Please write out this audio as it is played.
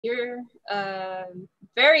You're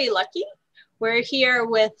very lucky. We're here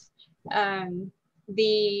with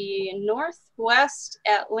the Northwest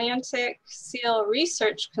Atlantic Seal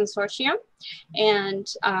Research Consortium, and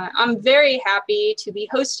I'm very happy to be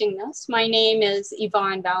hosting this. My name is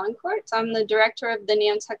Yvonne Valancourt. I'm the director of the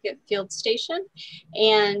Nantucket Field Station,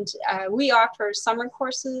 and we offer summer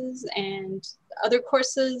courses and other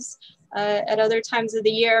courses at other times of the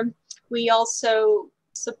year. We also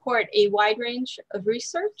support a wide range of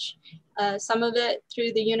research, some of it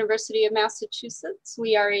through the University of Massachusetts.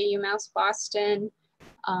 We are a UMass Boston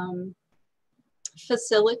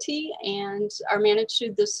facility and are managed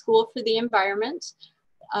through the School for the Environment.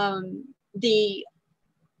 The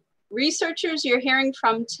researchers you're hearing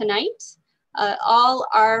from tonight all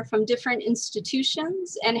are from different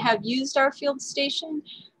institutions and have used our field station.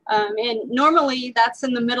 And normally that's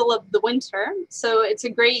in the middle of the winter. So it's a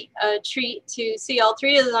great treat to see all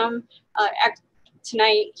three of them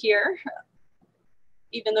tonight here,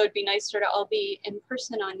 even though it'd be nicer to all be in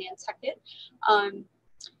person on Nantucket.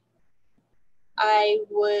 I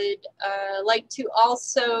would like to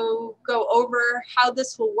also go over how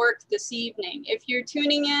this will work this evening. If you're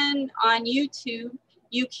tuning in on YouTube,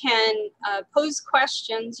 you can pose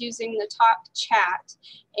questions using the top chat.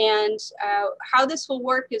 And how this will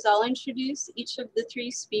work is I'll introduce each of the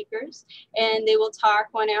three speakers and they will talk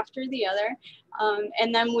one after the other.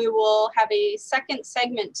 And then we will have a second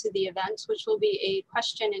segment to the event, which will be a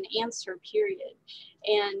question and answer period.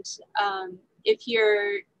 And if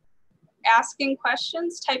you're asking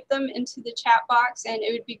questions, type them into the chat box, and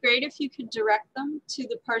it would be great if you could direct them to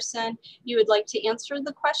the person you would like to answer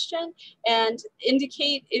the question and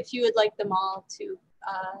indicate if you would like them all to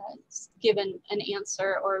give an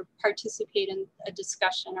answer or participate in a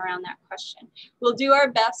discussion around that question. We'll do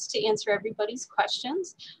our best to answer everybody's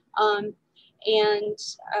questions.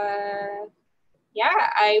 Yeah,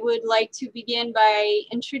 I would like to begin by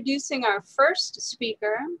introducing our first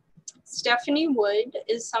speaker. Stephanie Wood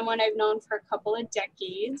is someone I've known for a couple of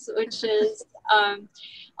decades, which is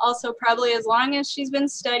also probably as long as she's been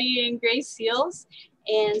studying gray seals.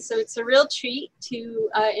 And so it's a real treat to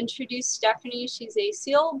introduce Stephanie. She's a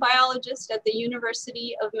seal biologist at the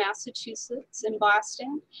University of Massachusetts in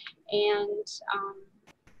Boston. And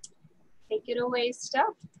take it away,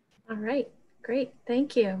 Steph. All right, great,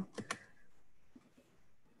 thank you.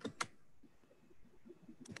 Let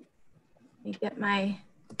me get my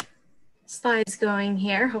slides going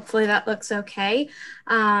here. Hopefully that looks okay.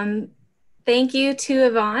 Thank you to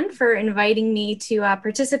Yvonne for inviting me to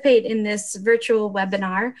participate in this virtual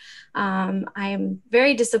webinar. I'm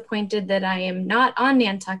very disappointed that I am not on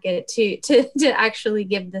Nantucket to actually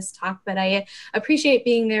give this talk, but I appreciate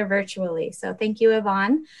being there virtually. So thank you,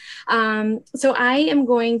 Yvonne. So I am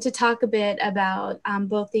going to talk a bit about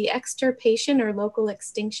both the extirpation or local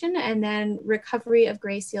extinction and then recovery of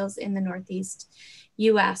gray seals in the Northeast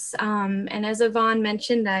US. And as Yvonne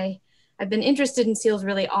mentioned, I've been interested in seals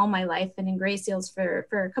really all my life and in gray seals for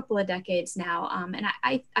a couple of decades now. And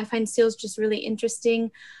I find seals just really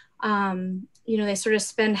interesting. You know, they sort of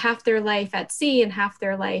spend half their life at sea and half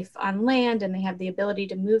their life on land, and they have the ability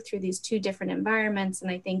to move through these two different environments.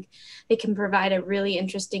 And I think they can provide a really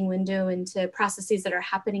interesting window into processes that are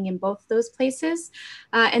happening in both those places.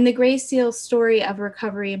 And the gray seal story of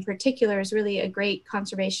recovery in particular is really a great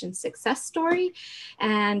conservation success story.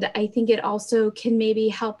 And I think it also can maybe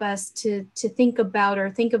help us to think about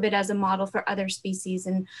or think of it as a model for other species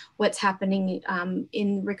and what's happening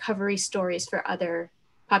in recovery stories for other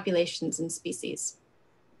populations and species.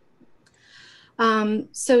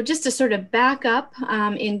 So just to sort of back up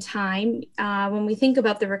in time, when we think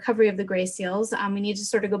about the recovery of the gray seals, we need to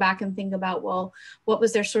sort of go back and think about, well, what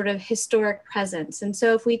was their sort of historic presence? And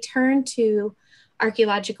so if we turn to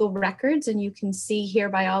archaeological records, and you can see here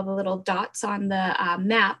by all the little dots on the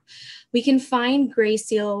map, we can find gray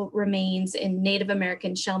seal remains in Native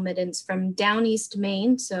American shell middens from down East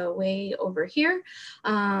Maine, so way over here,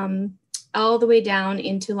 all the way down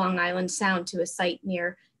into Long Island Sound to a site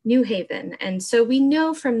near New Haven. And so we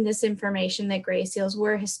know from this information that gray seals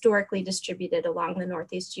were historically distributed along the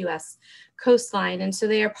Northeast US coastline. And so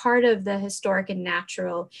they are part of the historic and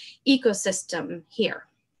natural ecosystem here.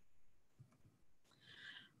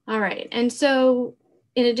 All right, and so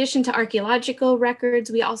in addition to archaeological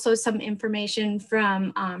records, we also have some information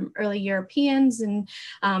from early Europeans, and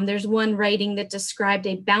there's one writing that described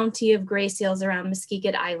a bounty of gray seals around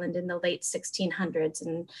Muskeget Island in the late 1600s.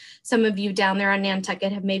 And some of you down there on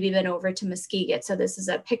Nantucket have maybe been over to Muskeget. So this is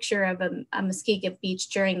a picture of a Muskeget beach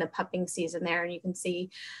during the pupping season there, and you can see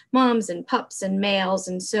moms and pups and males.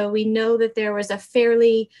 And so we know that there was a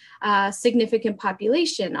fairly significant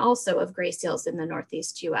population also of gray seals in the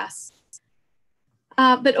Northeast US.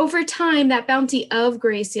 But over time, that bounty of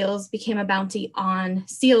gray seals became a bounty on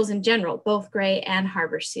seals in general, both gray and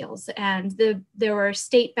harbor seals. And there were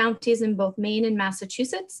state bounties in both Maine and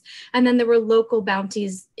Massachusetts, and then there were local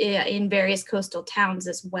bounties in various coastal towns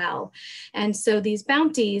as well. And so these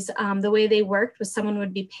bounties, the way they worked was someone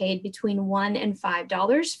would be paid between $1 and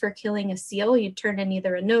 $5 for killing a seal. You'd turn in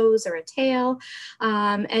either a nose or a tail.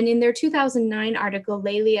 And in their 2009 article,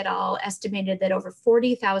 Laley et al. Estimated that over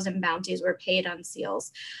 40,000 bounties were paid on seals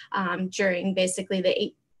during basically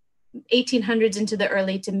the 1800s into the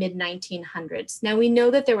early to mid 1900s. Now we know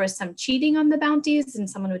that there was some cheating on the bounties, and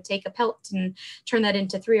someone would take a pelt and turn that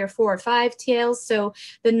into 3 or 4 or 5 tails. So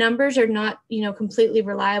the numbers are not, completely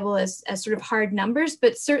reliable as sort of hard numbers,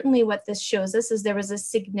 but certainly what this shows us is there was a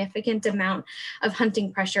significant amount of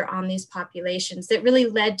hunting pressure on these populations that really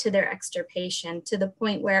led to their extirpation, to the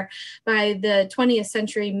point where by the 20th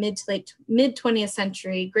century, mid 20th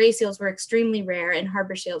century, gray seals were extremely rare and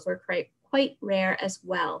harbor seals were quite rare as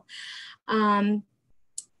well.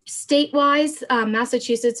 State-wise,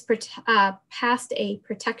 Massachusetts passed a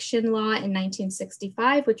protection law in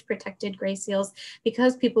 1965, which protected gray seals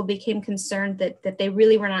because people became concerned that they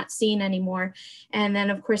really were not seen anymore. And then,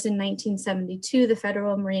 of course, in 1972, the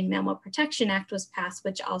Federal Marine Mammal Protection Act was passed,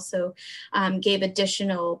 which also gave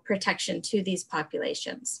additional protection to these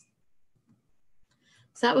populations.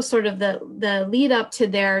 So that was sort of the lead up to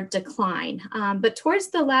their decline. But towards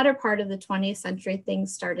the latter part of the 20th century,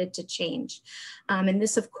 things started to change. And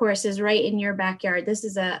this, of course, is right in your backyard. This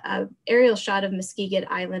is a aerial shot of Muskeget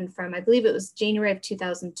Island from, I believe it was January of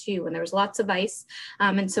 2002, when there was lots of ice.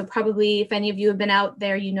 And so probably if any of you have been out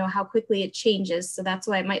there, you know how quickly it changes. So that's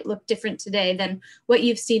why it might look different today than what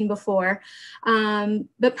you've seen before.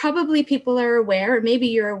 But probably people are aware, or maybe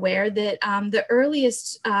you're aware, that the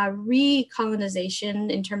earliest recolonization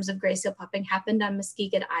in terms of gray seal pupping happened on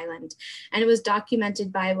Muskeget Island. And it was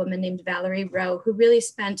documented by a woman named Valerie Rowe, who really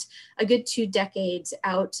spent a good 2 decades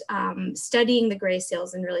out studying the gray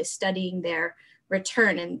seals and really studying their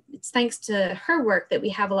return. And it's thanks to her work that we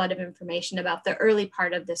have a lot of information about the early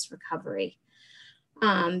part of this recovery.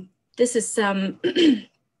 This is some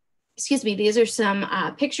excuse me, these are some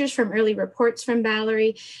pictures from early reports from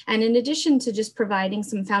Valerie. And in addition to just providing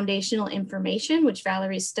some foundational information, which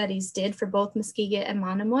Valerie's studies did for both Muskeget and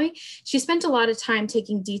Monomoy, she spent a lot of time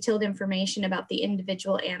taking detailed information about the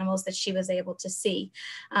individual animals that she was able to see.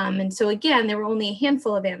 And so again, there were only a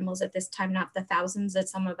handful of animals at this time, not the thousands that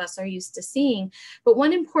some of us are used to seeing. But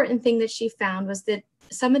one important thing that she found was that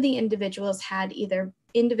some of the individuals had either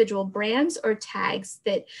individual brands or tags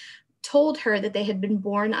that told her that they had been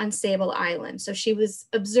born on Sable Island. So she was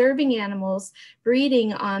observing animals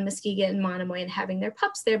breeding on Muskeget and Monomoy and having their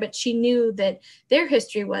pups there, but she knew that their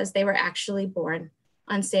history was they were actually born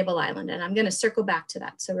on Sable Island. And I'm going to circle back to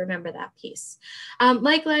that, so remember that piece.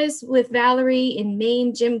 Likewise with Valerie in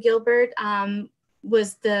Maine, Jim Gilbert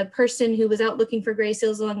was the person who was out looking for gray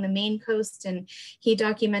seals along the Maine coast, and he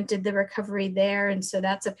documented the recovery there. And so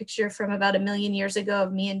that's a picture from about 1 million years ago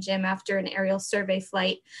of me and Jim after an aerial survey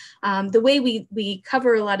flight. The way we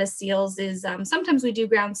cover a lot of seals is sometimes we do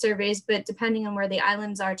ground surveys, but depending on where the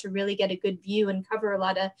islands are, to really get a good view and cover a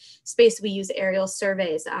lot of space, we use aerial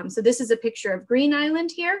surveys. So this is a picture of Green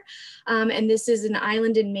Island here, and this is an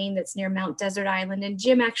island in Maine that's near Mount Desert Island. And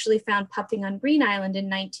Jim actually found pupping on Green Island in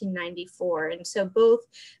 1994. And so both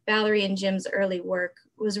Valerie and Jim's early work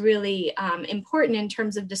was really important in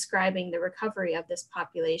terms of describing the recovery of this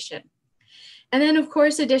population. And then, of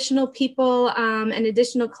course, additional people and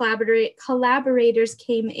additional collaborators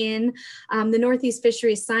came in. The Northeast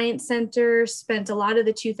Fisheries Science Center spent a lot of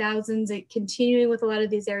the 2000s continuing with a lot of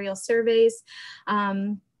these aerial surveys.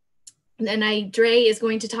 And Andrea is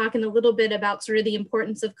going to talk in a little bit about sort of the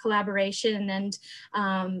importance of collaboration. And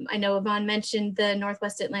I know Yvonne mentioned the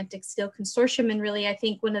Northwest Atlantic Seal Consortium. And really, I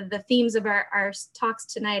think one of the themes of our talks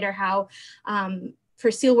tonight are how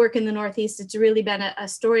for seal work in the Northeast, it's really been a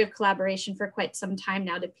story of collaboration for quite some time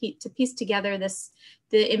now to piece together this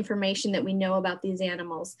the information that we know about these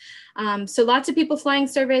animals. So lots of people flying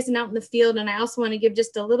surveys and out in the field. And I also want to give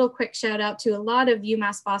just a little quick shout out to a lot of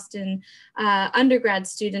UMass Boston undergrad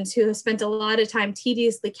students who have spent a lot of time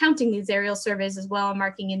tediously counting these aerial surveys as well,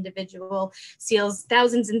 marking individual seals,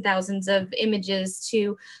 thousands and thousands of images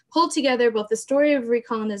to pull together both the story of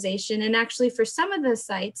recolonization and actually for some of the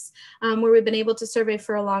sites where we've been able to survey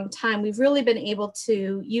for a long time, we've really been able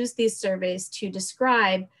to use these surveys to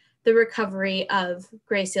describe the recovery of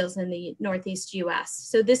gray seals in the Northeast US.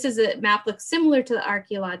 So this is a map, looks similar to the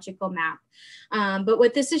archaeological map. But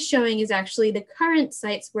what this is showing is actually the current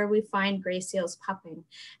sites where we find gray seals pupping.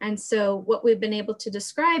 And so what we've been able to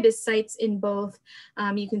describe is sites in both,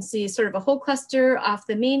 you can see sort of a whole cluster off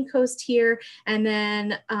the Maine coast here, and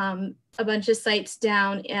then a bunch of sites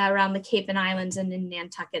down around the Cape and Islands and in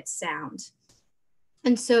Nantucket Sound.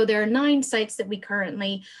 And so there are 9 sites that we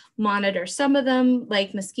currently monitor. Some of them,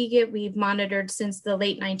 like Muskeget, we've monitored since the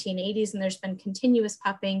late 1980s, and there's been continuous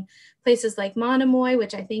pupping. Places like Monomoy,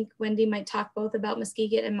 which I think Wendy might talk both about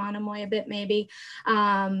Muskeget and Monomoy a bit maybe.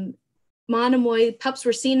 Monomoy pups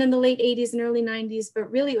were seen in the late 80s and early 90s, but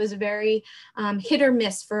really it was very hit or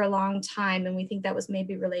miss for a long time. And we think that was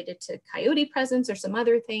maybe related to coyote presence or some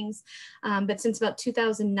other things. But since about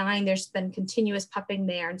 2009, there's been continuous pupping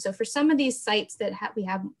there. And so for some of these sites that we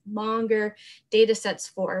have longer data sets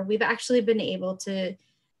for, we've actually been able to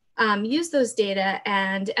use those data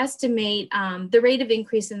and estimate the rate of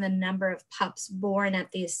increase in the number of pups born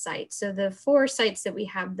at these sites. So the 4 sites that we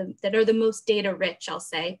have that are the most data rich, I'll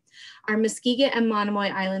say, are Muskeget and Monomoy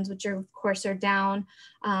Islands, which are, of course are down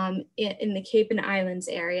in the Cape and Islands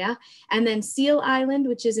area. And then Seal Island,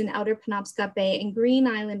 which is in Outer Penobscot Bay, and Green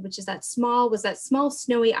Island, which is that small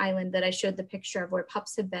snowy island that I showed the picture of where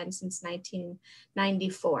pups have been since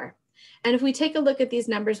 1994. And if we take a look at these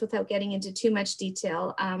numbers without getting into too much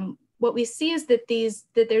detail, what we see is that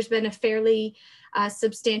there's been a fairly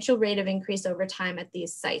substantial rate of increase over time at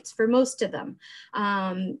these sites for most of them.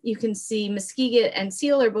 You can see Muskeget and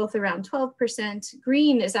Seal are both around 12%.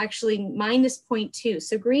 Green is actually minus 0.2.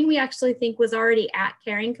 So Green we actually think was already at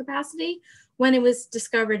carrying capacity when it was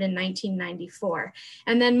discovered in 1994.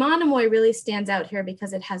 And then Monomoy really stands out here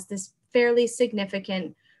because it has this fairly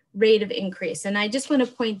significant rate of increase. And I just want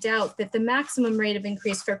to point out that the maximum rate of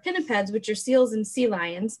increase for pinnipeds, which are seals and sea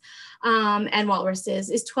lions and walruses,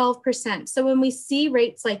 is 12%. So when we see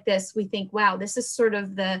rates like this, we think, wow, this is sort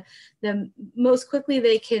of the most quickly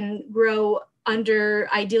they can grow under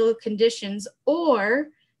ideal conditions, or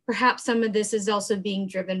perhaps some of this is also being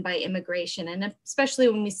driven by immigration. And especially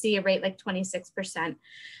when we see a rate like 26%,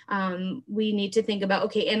 we need to think about,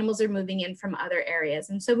 okay, animals are moving in from other areas.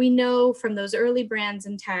 And so we know from those early brands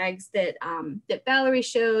and tags that, that Valerie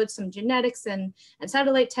showed, some genetics and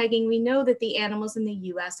satellite tagging, we know that the animals in the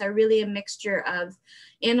US are really a mixture of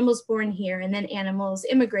animals born here and then animals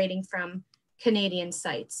immigrating from Canadian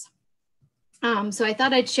sites. So I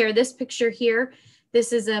thought I'd share this picture here.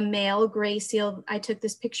 This is a male gray seal. I took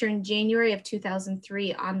this picture in January of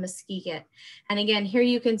 2003 on Muskeget. And again, here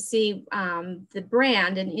you can see the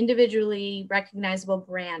brand, an individually recognizable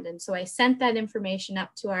brand. And so I sent that information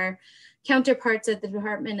up to our counterparts at the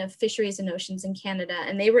Department of Fisheries and Oceans in Canada,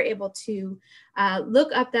 and they were able to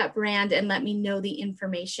look up that brand and let me know the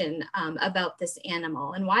information about this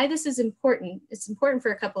animal. And why this is important, it's important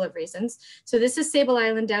for a couple of reasons. So this is Sable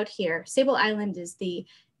Island out here. Sable Island is the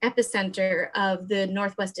epicenter of the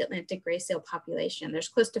Northwest Atlantic gray seal population. There's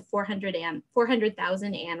close to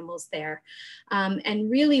 400,000 animals there. And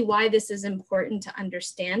really why this is important to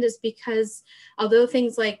understand is because although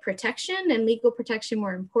things like protection and legal protection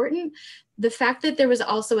were important, the fact that there was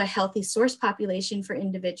also a healthy source population for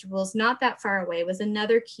individuals not that far away was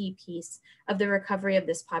another key piece of the recovery of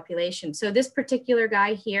this population. So this particular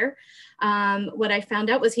guy here, what I found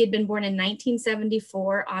out was he had been born in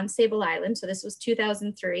 1974 on Sable Island. So this was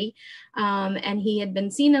 2003. And he had been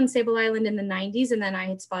seen on Sable Island in the 90s, and then I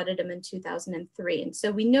had spotted him in 2003. And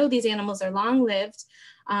so we know these animals are long-lived,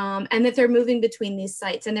 and that they're moving between these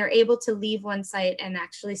sites, and they're able to leave one site and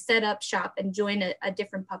actually set up shop and join a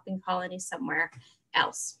different pupping colony somewhere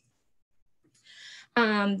else.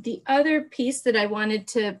 The other piece that I wanted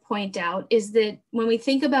to point out is that when we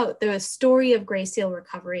think about the story of gray seal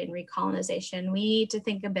recovery and recolonization, we need to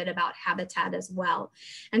think a bit about habitat as well.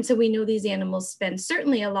 And so we know these animals spend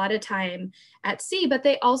certainly a lot of time at sea, but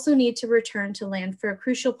they also need to return to land for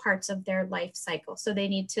crucial parts of their life cycle. So they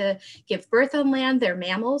need to give birth on land, they're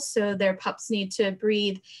mammals, so their pups need to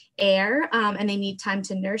breathe air and they need time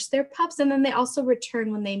to nurse their pups. And then they also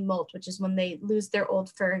return when they molt, which is when they lose their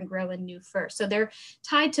old fur and grow a new fur. So they're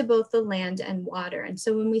tied to both the land and water. And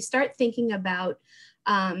so when we start thinking about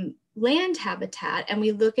land habitat and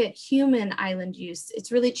we look at human island use,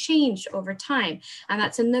 it's really changed over time. And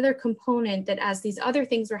that's another component that as these other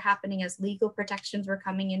things were happening, as legal protections were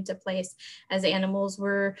coming into place, as animals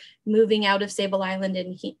were moving out of Sable Island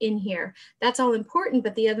and in here, that's all important.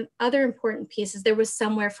 But the other important piece is there was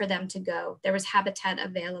somewhere for them to go. There was habitat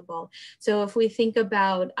available. So if we think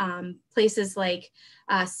about places like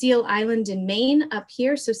Seal Island in Maine up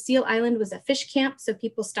here. So Seal Island was a fish camp. So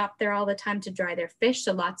people stopped there all the time to dry their fish.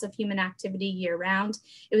 So lots of human activity year round.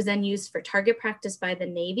 It was then used for target practice by the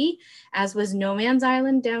Navy, as was No Man's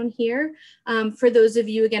Island down here. For those of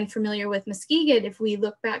you again familiar with Muskegon, if we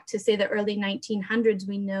look back to say the early 1900s,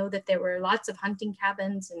 we know that there were lots of hunting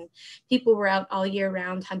cabins and people were out all year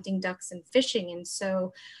round hunting ducks and fishing. And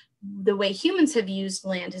so the way humans have used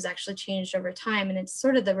land has actually changed over time. And it's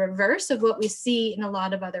sort of the reverse of what we see in a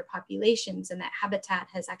lot of other populations. And that habitat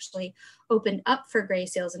has actually opened up for gray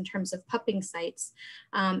seals in terms of pupping sites.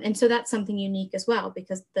 And so that's something unique as well,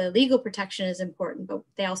 because the legal protection is important, but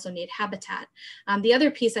they also need habitat. The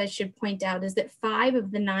other piece I should point out is that 5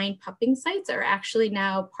 of the 9 pupping sites are actually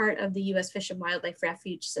now part of the U.S. Fish and Wildlife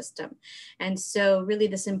Refuge system. And so really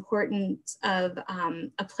this importance of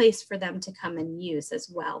a place for them to come and use as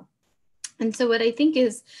well. And so what I think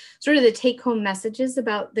is sort of the take-home messages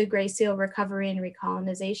about the gray seal recovery and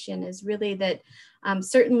recolonization is really that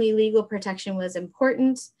certainly legal protection was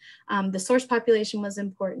important, the source population was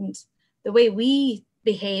important, the way we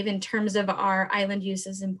behave in terms of our island use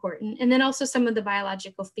is important, and then also some of the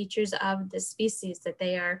biological features of the species, that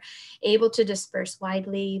they are able to disperse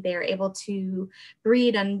widely, they are able to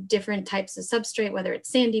breed on different types of substrate, whether it's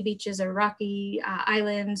sandy beaches or rocky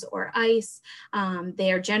islands or ice.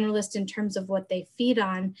 They are generalist in terms of what they feed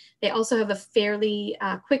on. They also have a fairly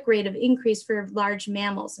quick rate of increase for large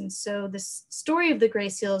mammals. And so the story of the gray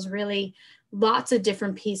seal is really lots of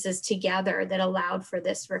different pieces together that allowed for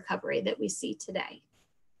this recovery that we see today.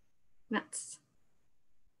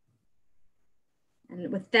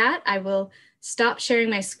 And with that, I will stop sharing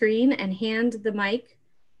my screen and hand the mic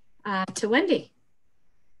to Wendy.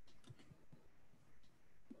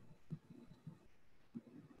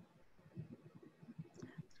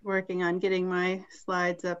 Working on getting my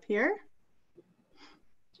slides up here.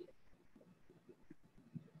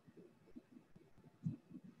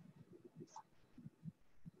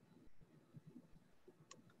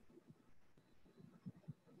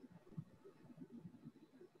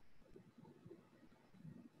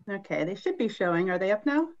 Okay, they should be showing. Are they up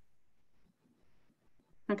now?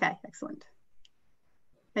 Okay, excellent.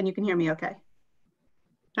 And you can hear me okay?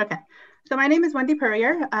 Okay, so my name is Wendy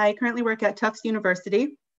Puryear. I currently work at Tufts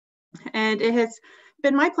University, and it has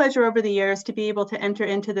been my pleasure over the years to be able to enter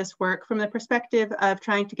into this work from the perspective of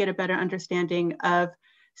trying to get a better understanding of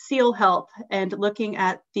seal health and looking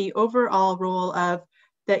at the overall role of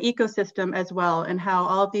the ecosystem as well, and how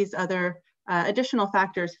all of these other additional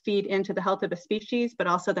factors feed into the health of a species, but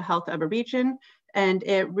also the health of a region. And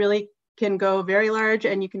it really can go very large,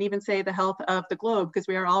 and you can even say the health of the globe, because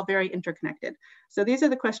we are all very interconnected. So these are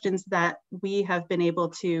the questions that we have been able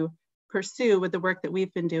to pursue with the work that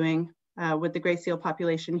we've been doing with the gray seal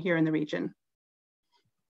population here in the region.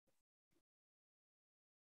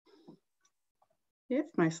 If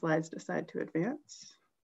my slides decide to advance.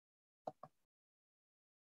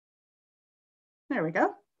 There we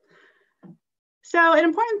go. So an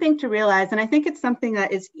important thing to realize, and I think it's something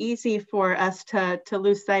that is easy for us to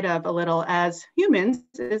lose sight of a little as humans,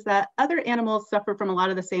 is that other animals suffer from a lot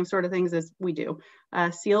of the same sort of things as we do.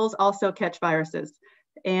 Seals also catch viruses.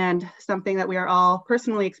 And something that we are all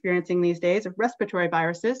personally experiencing these days, respiratory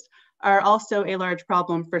viruses, are also a large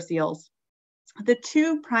problem for seals. The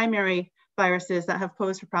 2 primary viruses that have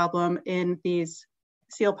posed a problem in these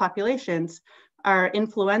seal populations are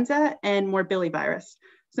influenza and morbillivirus.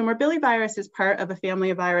 So morbillivirus is part of a family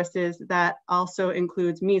of viruses that also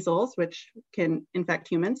includes measles, which can infect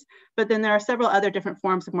humans. But then there are several other different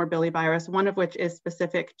forms of morbillivirus, one of which is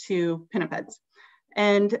specific to pinnipeds.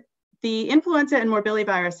 And the influenza and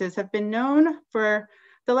morbilliviruses have been known for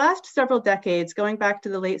the last several decades, going back to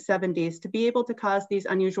the late 70s, to be able to cause these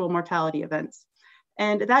unusual mortality events.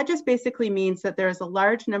 And that just basically means that there's a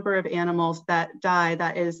large number of animals that die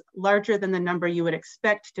that is larger than the number you would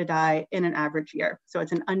expect to die in an average year. So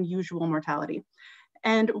it's an unusual mortality.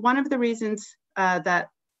 And one of the reasons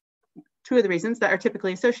two of the reasons that are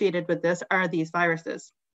typically associated with this are these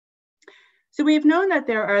viruses. So we've known that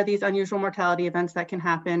there are these unusual mortality events that can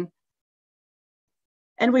happen.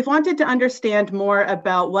 And we've wanted to understand more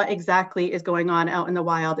about what exactly is going on out in the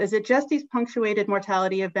wild. Is it just these punctuated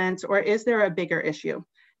mortality events, or is there a bigger issue?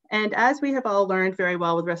 And as we have all learned very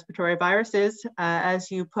well with respiratory viruses,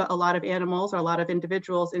 as you put a lot of animals or a lot of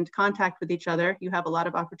individuals into contact with each other, you have a lot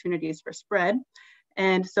of opportunities for spread.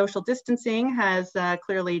 And social distancing has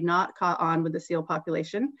clearly not caught on with the seal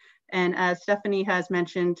population. And as Stephanie has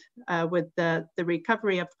mentioned with the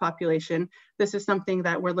recovery of the population, this is something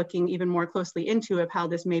that we're looking even more closely into of how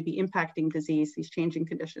this may be impacting disease, these changing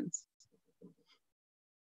conditions.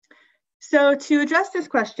 So to address this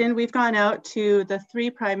question, we've gone out to the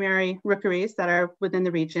 3 primary rookeries that are within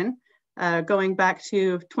the region. Going back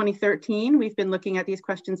to 2013, we've been looking at these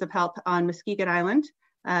questions of health on Muskegon Island,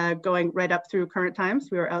 going right up through current times.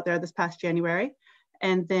 We were out there this past January.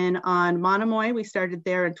 And then on Monomoy, we started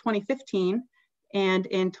there in 2015. And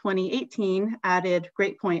in 2018, added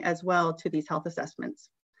Great Point as well to these health assessments.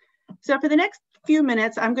 So for the next few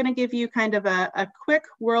minutes, I'm going to give you kind of a quick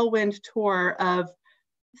whirlwind tour of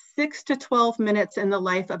 6 to 12 minutes in the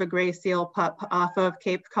life of a gray seal pup off of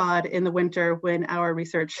Cape Cod in the winter when our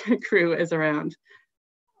research crew is around.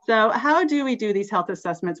 So how do we do these health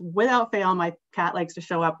assessments? Without fail, my cat likes to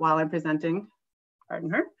show up while I'm presenting. Pardon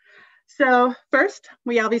her. So first,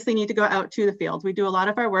 we obviously need to go out to the field. We do a lot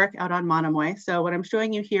of our work out on Monomoy. So what I'm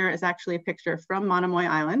showing you here is actually a picture from Monomoy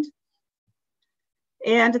Island.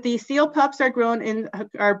 And the seal pups are born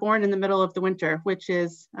in the middle of the winter, which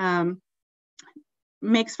is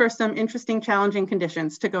makes for some interesting, challenging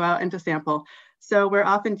conditions to go out and to sample. So we're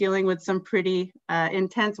often dealing with some pretty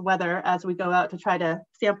intense weather as we go out to try to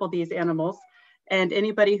sample these animals. And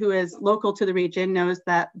anybody who is local to the region knows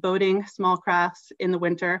that boating small crafts in the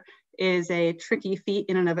winter is a tricky feat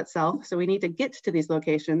in and of itself. So we need to get to these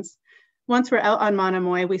locations. Once we're out on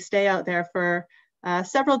Monomoy, we stay out there for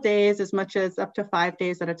several days, as much as up to 5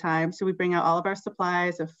 days at a time. So we bring out all of our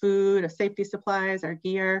supplies of food, of safety supplies, our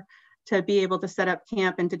gear, to be able to set up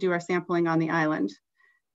camp and to do our sampling on the island.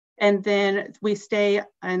 And then we stay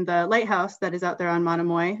in the lighthouse that is out there on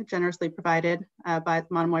Monomoy, generously provided by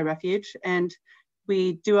Monomoy Refuge. And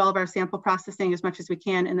we do all of our sample processing as much as we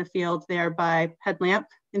can in the field there by headlamp.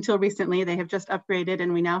 Until recently, they have just upgraded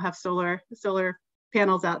and we now have solar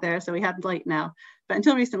panels out there. So we have light now, but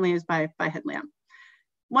until recently it was by headlamp.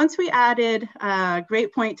 Once we added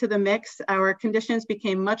Great Point to the mix, our conditions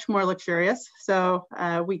became much more luxurious. So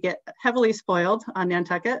we get heavily spoiled on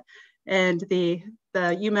Nantucket, and the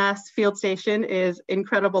UMass field station is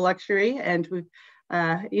incredible luxury. And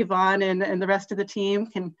Yvonne and the rest of the team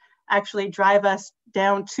can actually drive us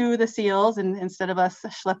down to the seals, and instead of us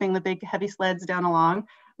schlepping the big heavy sleds down along.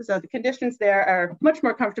 So the conditions there are much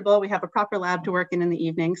more comfortable. We have a proper lab to work in the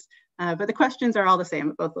evenings, but the questions are all the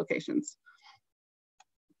same at both locations.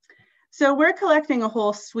 So we're collecting a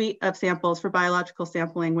whole suite of samples for biological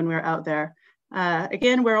sampling when we're out there.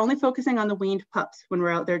 Again, we're only focusing on the weaned pups when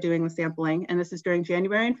we're out there doing the sampling, and this is during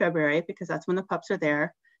January and February because that's when the pups are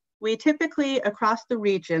there. We typically, across the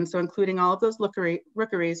region, so including all of those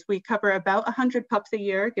rookeries, we cover about 100 pups a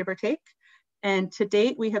year, give or take. And to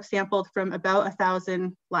date, we have sampled from about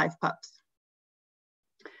 1,000 live pups.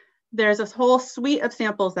 There's a whole suite of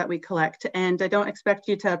samples that we collect, and I don't expect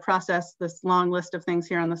you to process this long list of things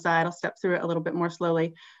here on the side. I'll step through it a little bit more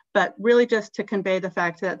slowly, but really just to convey the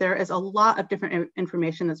fact that there is a lot of different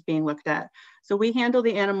information that's being looked at. So we handle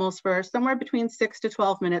the animals for somewhere between 6 to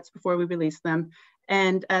 12 minutes before we release them.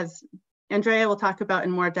 And as Andrea will talk about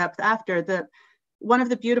in more depth after, one of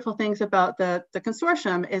the beautiful things about the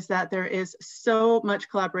consortium is that there is so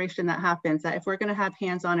much collaboration that happens that if we're going to have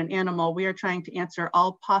hands on an animal, we are trying to answer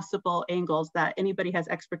all possible angles that anybody has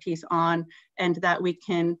expertise on and that we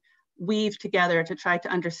can weave together to try to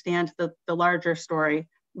understand the larger story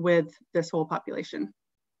with this whole population.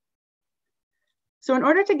 So in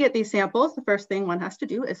order to get these samples, the first thing one has to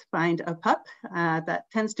do is find a pup. That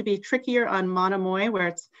tends to be trickier on Monomoy, where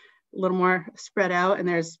it's a little more spread out and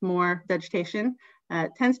there's more vegetation.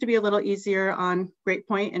 It tends to be a little easier on Great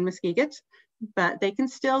Point and Muskegon, but they can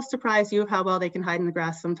still surprise you how well they can hide in the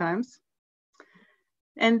grass sometimes.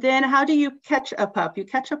 And then how do you catch a pup? You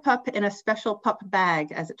catch a pup in a special pup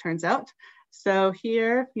bag, as it turns out. So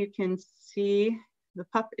here you can see the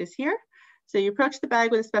pup is here. So you approach the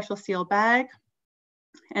bag with a special seal bag,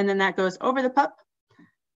 and then that goes over the pup.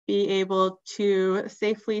 Be able to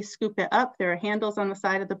safely scoop it up. There are handles on the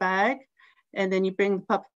side of the bag, and then you bring the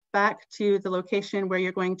pup back to the location where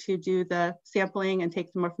you're going to do the sampling and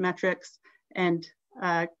take the morphometrics and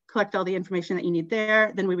collect all the information that you need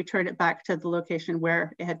there. Then we return it back to the location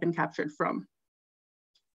where it had been captured from.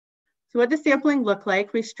 So what does sampling look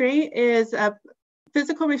like? Restraint is a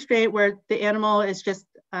physical restraint where the animal is just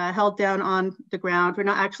held down on the ground. We're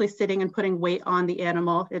not actually sitting and putting weight on the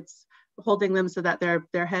animal. It's holding them so that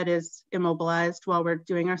their head is immobilized while we're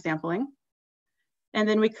doing our sampling. And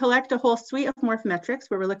then we collect a whole suite of morphometrics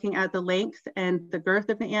where we're looking at the length and the girth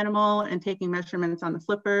of the animal and taking measurements on the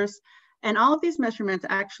flippers. And all of these measurements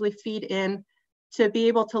actually feed in to be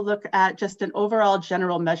able to look at just an overall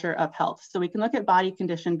general measure of health. So we can look at body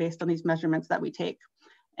condition based on these measurements that we take.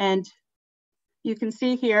 And you can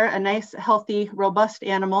see here a nice, healthy, robust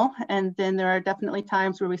animal. And then there are definitely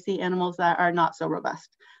times where we see animals that are not so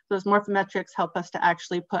robust. Those morphometrics help us to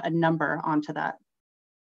actually put a number onto that.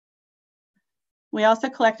 We also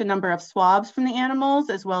collect a number of swabs from the animals,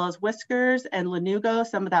 as well as whiskers and lanugo,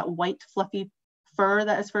 some of that white fluffy fur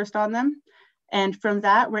that is first on them. And from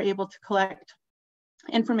that, we're able to collect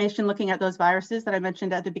information looking at those viruses that I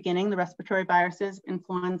mentioned at the beginning, the respiratory viruses,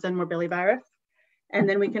 influenza and morbillivirus. And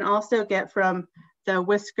then we can also get from the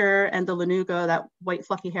whisker and the lanugo, that white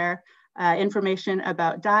fluffy hair, information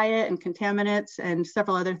about diet and contaminants and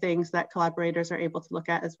several other things that collaborators are able to look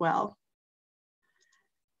at as well.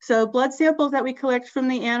 So blood samples that we collect from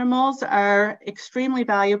the animals are extremely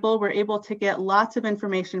valuable. We're able to get lots of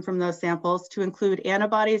information from those samples to include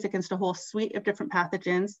antibodies against a whole suite of different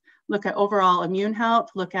pathogens, look at overall immune health,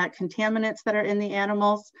 look at contaminants that are in the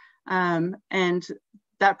animals, and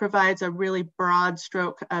that provides a really broad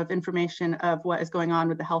stroke of information of what is going on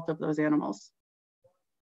with the health of those animals.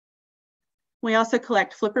 We also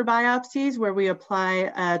collect flipper biopsies where we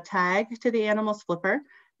apply a tag to the animal's flipper.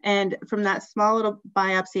 And from that small little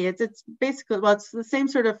biopsy, it's basically, well, it's the same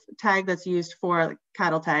sort of tag that's used for like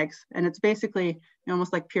cattle tags. And it's basically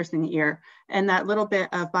almost like piercing the ear. And that little bit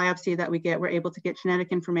of biopsy that we get, we're able to get genetic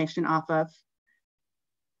information off of.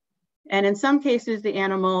 And in some cases, the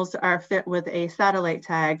animals are fit with a satellite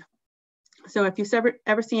tag. So if you've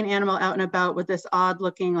ever seen an animal out and about with this odd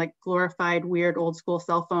looking, like glorified, weird old school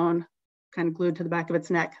cell phone kind of glued to the back of its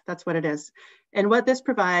neck, that's what it is. And what this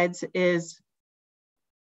provides is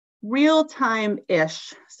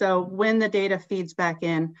real-time-ish. So when the data feeds back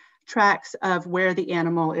in, tracks of where the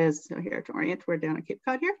animal is. So here to orient, we're down at Cape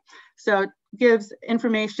Cod here. So it gives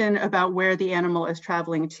information about where the animal is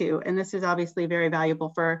traveling to. And this is obviously very valuable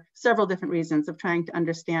for several different reasons of trying to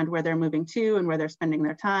understand where they're moving to and where they're spending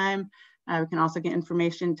their time. We can also get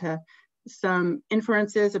information to some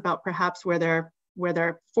inferences about perhaps where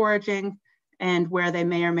they're foraging and where they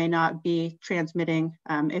may or may not be transmitting.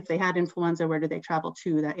 If they had influenza, where do they travel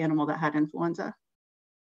to, that animal that had influenza?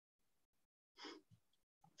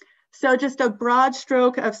 So just a broad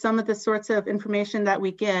stroke of some of the sorts of information that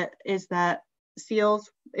we get is that seals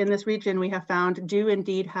in this region we have found do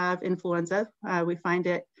indeed have influenza. We find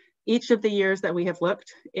it each of the years that we have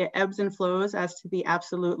looked. It ebbs and flows as to the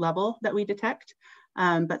absolute level that we detect,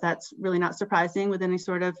 but that's really not surprising with any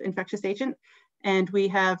sort of infectious agent. And we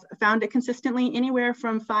have found it consistently anywhere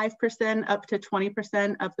from 5% up to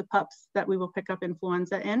 20% of the pups that we will pick up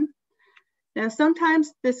influenza in. Now,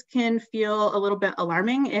 sometimes this can feel a little bit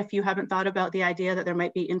alarming if you haven't thought about the idea that there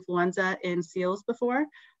might be influenza in seals before.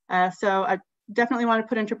 So I definitely want to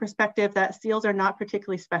put into perspective that seals are not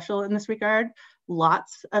particularly special in this regard.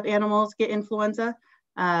 Lots of animals get influenza.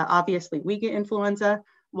 Obviously, we get influenza.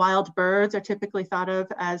 Wild birds are typically thought of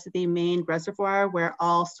as the main reservoir where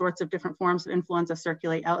all sorts of different forms of influenza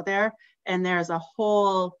circulate out there. And there's a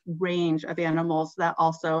whole range of animals that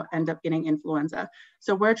also end up getting influenza.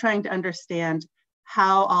 So we're trying to understand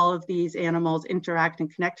how all of these animals interact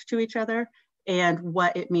and connect to each other and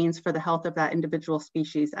what it means for the health of that individual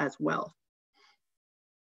species as well.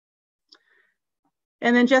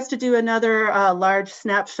 And then just to do another large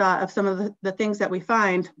snapshot of some of the things that we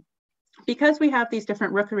find, because we have these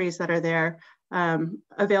different rookeries that are there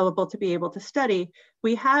available to be able to study,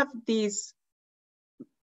 we have these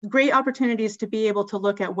great opportunities to be able to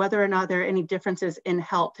look at whether or not there are any differences in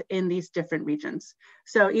health in these different regions.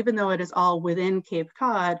 So even though it is all within Cape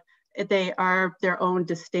Cod, they are their own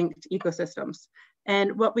distinct ecosystems.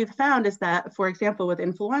 And what we've found is that, for example, with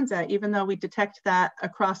influenza, even though we detect that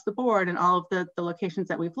across the board in all of the locations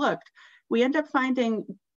that we've looked, we end up finding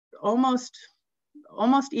almost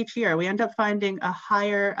each year, we end up finding a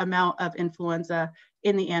higher amount of influenza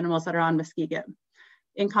in the animals that are on Muskegon.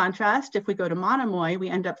 In contrast, if we go to Monomoy, we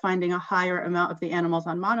end up finding a higher amount of the animals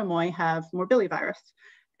on Monomoy have morbillivirus.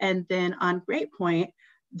 And then on Great Point,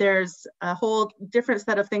 there's a whole different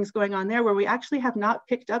set of things going on there where we actually have not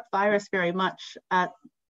picked up virus very much at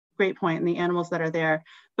Great Point in the animals that are there.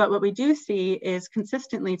 But what we do see is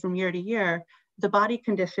consistently from year to year, the body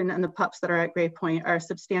condition and the pups that are at Great Point are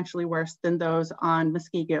substantially worse than those on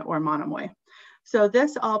Muskegon or Monomoy. So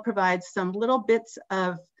this all provides some little bits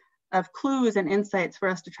of clues and insights for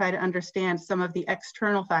us to try to understand some of the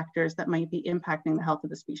external factors that might be impacting the health of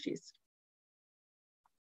the species.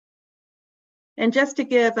 And just to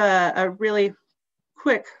give a really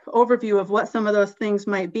quick overview of what some of those things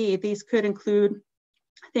might be, these could include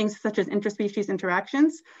things such as interspecies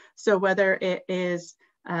interactions. So whether it is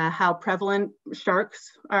how prevalent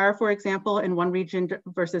sharks are, for example, in one region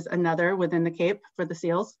versus another within the Cape for the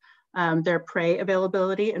seals, their prey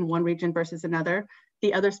availability in one region versus another,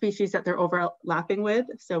 the other species that they're overlapping with.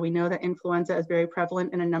 So we know that influenza is very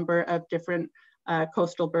prevalent in a number of different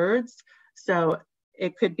coastal birds. So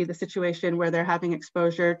it could be the situation where they're having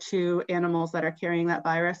exposure to animals that are carrying that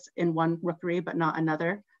virus in one rookery, but not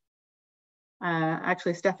another.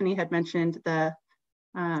 Actually, Stephanie had mentioned the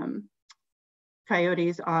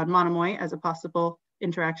coyotes on Monomoy as a possible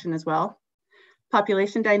interaction as well.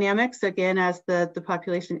 Population dynamics, again, as the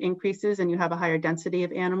population increases and you have a higher density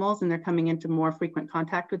of animals and they're coming into more frequent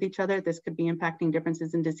contact with each other, this could be impacting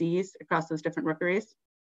differences in disease across those different rookeries.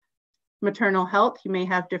 Maternal health, you may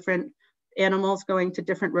have different animals going to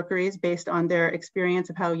different rookeries based on their experience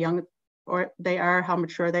of how young they are, how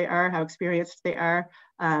mature they are, how experienced they are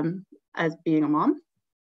as being a mom.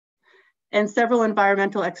 And several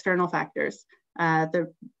environmental external factors. The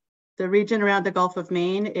region around the Gulf of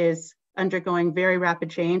Maine is undergoing very rapid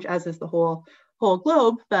change, as is the whole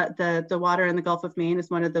globe, but the water in the Gulf of Maine is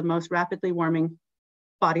one of the most rapidly warming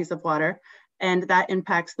bodies of water. And that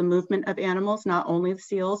impacts the movement of animals, not only the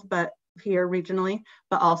seals, but here regionally,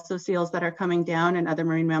 but also seals that are coming down and other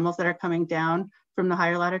marine mammals that are coming down from the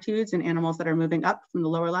higher latitudes and animals that are moving up from the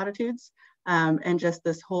lower latitudes. And just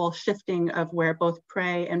this whole shifting of where both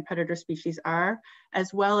prey and predator species are,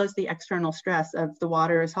 as well as the external stress of the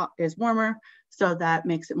water is warmer, so that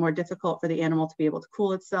makes it more difficult for the animal to be able to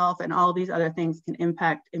cool itself, and all these other things can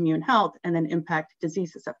impact immune health and then impact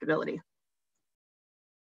disease susceptibility.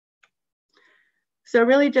 So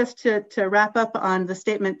really just to wrap up on the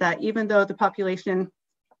statement that even though the population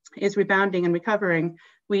is rebounding and recovering,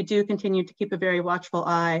 we do continue to keep a very watchful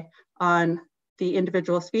eye on the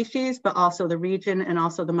individual species, but also the region and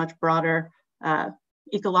also the much broader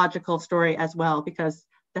ecological story as well, because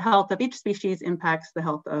the health of each species impacts the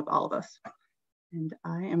health of all of us. And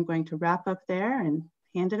I am going to wrap up there and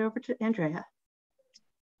hand it over to Andrea.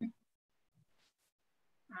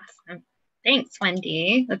 Awesome. Thanks,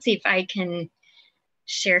 Wendy. Let's see if I can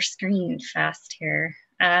share screen fast here.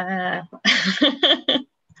 I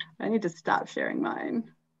need to stop sharing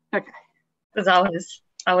mine. Okay. It's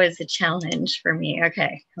always a challenge for me.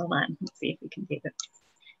 Okay, hold on. Let's see if we can do this.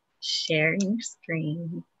 Sharing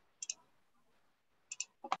screen.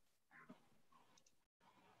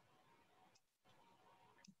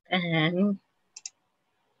 And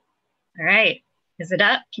all right, is it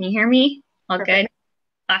up? Can you hear me? All Perfect.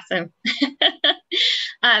 Good? Awesome.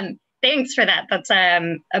 Thanks for that. That's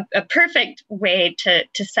a perfect way to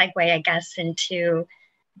segue, I guess, into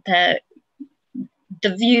the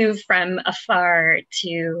view from afar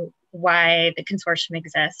to why the consortium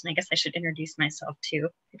exists. And I guess I should introduce myself too.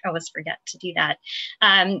 I always forget to do that.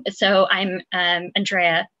 So I'm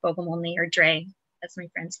Andrea Bogomolni, or Dre, as my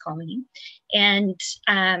friends call me. And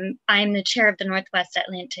I'm the chair of the Northwest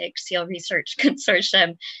Atlantic Seal Research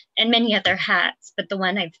Consortium and many other hats. But the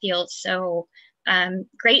one I feel so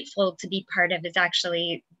grateful to be part of is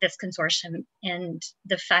actually this consortium, and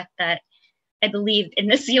the fact that I believe in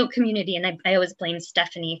the seal community, and I always blame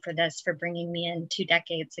Stephanie for this, for bringing me in 2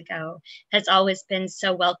 decades ago, has always been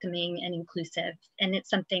so welcoming and inclusive. And it's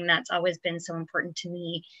something that's always been so important to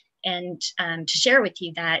me. And to share with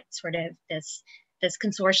you that sort of this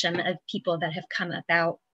consortium of people that have come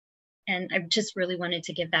about. And I just really wanted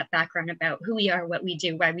to give that background about who we are, what we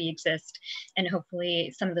do, why we exist, and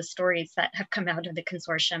hopefully some of the stories that have come out of the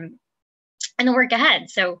consortium and the work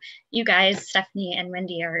ahead. So you guys, Stephanie and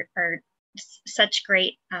Wendy, are such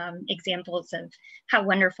great examples of how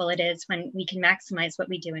wonderful it is when we can maximize what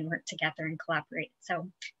we do and work together and collaborate. So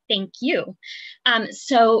thank you.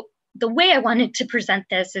 So the way I wanted to present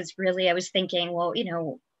this is really, I was thinking, well, you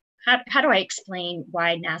know, how do I explain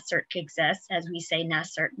why NASCERT exists? As we say,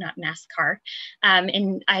 NASCERT, not NASCAR.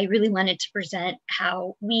 And I really wanted to present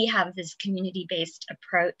how we have this community-based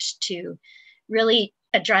approach to really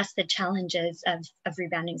address the challenges of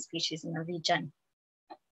rebounding species in the region.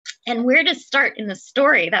 And where to start in the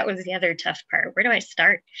story, that was the other tough part. Where do I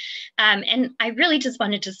start? And I really just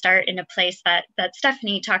wanted to start in a place that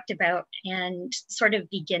Stephanie talked about, and sort of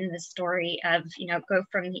begin the story of, you know, go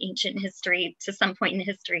from the ancient history to some point in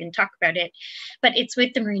history and talk about it. But it's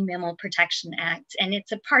with the Marine Mammal Protection Act, and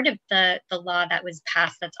it's a part of the law that was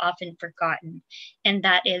passed that's often forgotten. And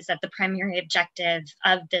that is that the primary objective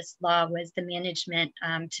of this law was the management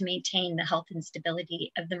to maintain the health and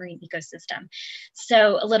stability of the marine ecosystem.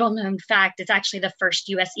 So a little well-known fact, it's actually the first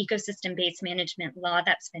US ecosystem-based management law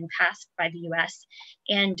that's been passed by the US.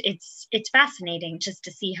 And it's fascinating just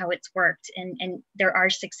to see how it's worked. And there are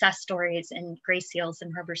success stories, and gray seals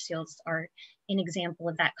and rubber seals are an example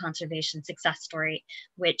of that conservation success story,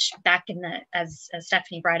 which back in the, as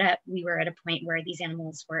Stephanie brought up, we were at a point where these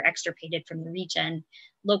animals were extirpated from the region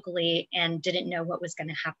locally and didn't know what was going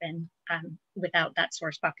to happen without that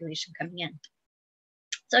source population coming in.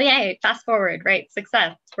 So yay, fast forward, right?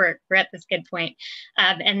 Success, we're at this good point.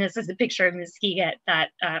 And this is a picture of Muskeget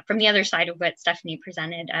that from the other side of what Stephanie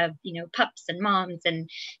presented of, pups and moms and,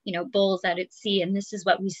 bulls out at sea. And this is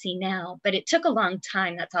what we see now, but it took a long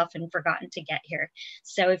time. That's often forgotten to get here.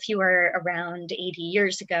 So if you were around 80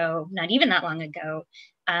 years ago, not even that long ago,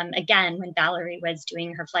 again, when Valerie was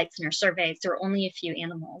doing her flights and her surveys, there were only a few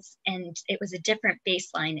animals, and it was a different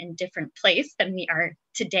baseline and different place than we are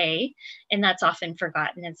today. And that's often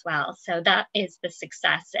forgotten as well. So that is the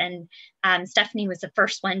success. And Stephanie was the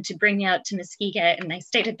first one to bring me out to Muskeget, and I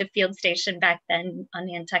stayed at the field station back then on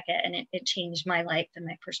Nantucket, and it changed my life and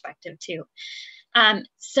my perspective too.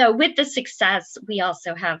 So with the success, we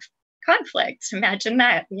also have conflict. Imagine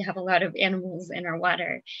that. We have a lot of animals in our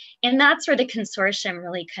water. And that's where the consortium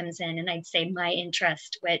really comes in. And I'd say my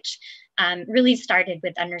interest, which really started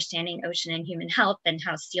with understanding ocean and human health and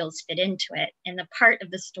how seals fit into it. And the part of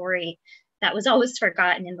the story that was always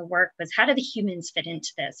forgotten in the work was, how do the humans fit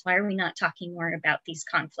into this? Why are we not talking more about these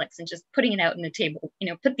conflicts and just putting it out on the table,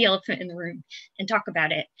 put the elephant in the room and talk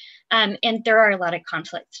about it? And there are a lot of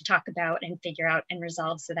conflicts to talk about and figure out and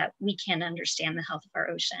resolve so that we can understand the health of our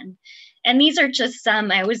ocean. And these are just some,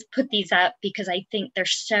 I always put these up because I think they're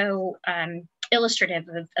so illustrative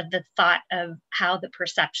of the thought of how the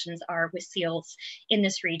perceptions are with seals in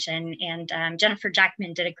this region. And Jennifer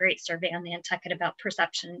Jackman did a great survey on Nantucket about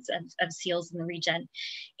perceptions of seals in the region.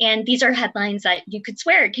 And these are headlines that you could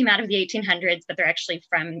swear it came out of the 1800s, but they're actually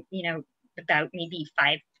from, about maybe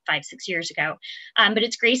 5-6 years ago. But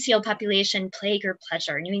it's gray seal population, plague or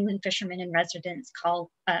pleasure. New England fishermen and residents call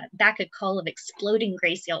back a call of exploding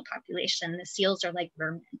gray seal population. The seals are like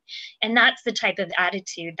vermin. And that's the type of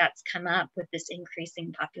attitude that's come up with this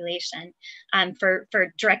increasing population for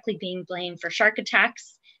directly being blamed for shark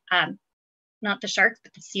attacks, not the sharks,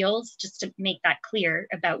 but the seals, just to make that clear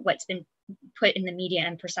about what's been put in the media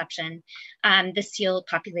and perception. The seal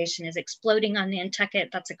population is exploding on Nantucket.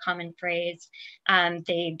 That's a common phrase.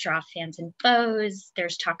 They draw fans and bows.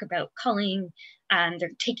 There's talk about culling.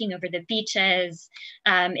 They're taking over the beaches.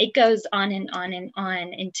 It goes on and on and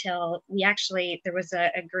on until there was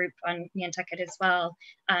a group on Nantucket as well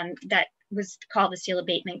that was called the Seal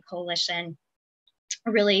Abatement Coalition.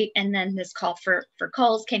 Really, and then this call for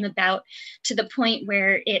culls came about to the point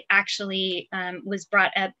where it actually was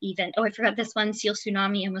brought up even, I forgot this one, seal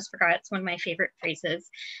tsunami, I almost forgot, it's one of my favorite phrases,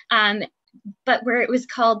 but where it was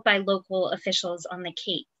called by local officials on the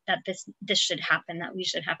Cape that this should happen, that we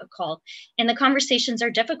should have a call. And the conversations are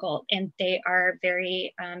difficult and they are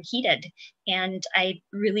very heated. And I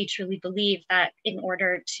really, truly believe that in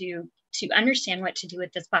order to understand what to do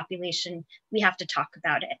with this population, we have to talk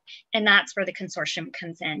about it. And that's where the consortium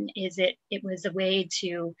comes in, is it was a way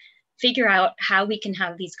to figure out how we can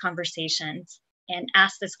have these conversations and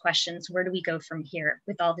ask these questions, where do we go from here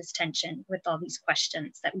with all this tension, with all these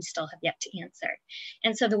questions that we still have yet to answer?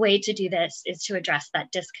 And so the way to do this is to address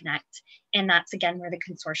that disconnect. And that's again where the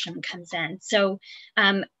consortium comes in. So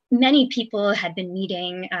many people had been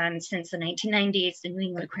meeting since the 1990s. The New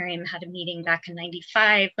England Aquarium had a meeting back in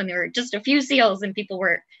 '95 when there were just a few seals and people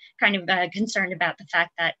were kind of concerned about the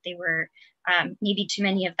fact that they were maybe too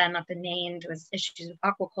many of them up in Maine. There was issues with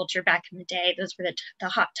aquaculture back in the day. Those were the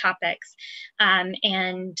hot topics.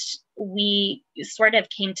 And we sort of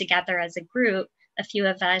came together as a group, a few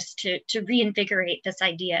of us, to reinvigorate this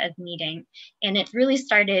idea of meeting. And it really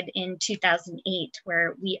started in 2008,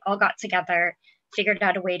 where we all got together, figured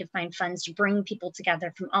out a way to find funds to bring people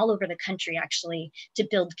together from all over the country, actually, to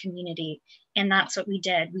build community. And that's what we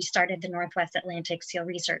did. We started the Northwest Atlantic Seal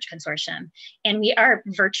Research Consortium. And we are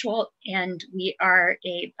virtual, and we are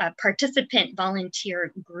a participant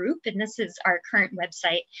volunteer group. And this is our current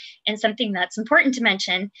website. And something that's important to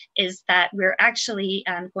mention is that we're actually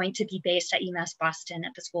going to be based at UMass Boston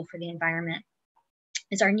at the School for the Environment.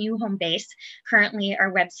 Is our new home base. Currently,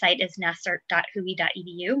 our website is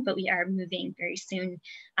nassert.hui.edu, but we are moving very soon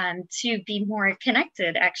to be more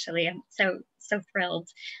connected, actually. I'm so thrilled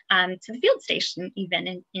to the field station,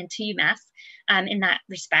 even, and to UMass in that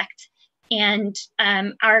respect. And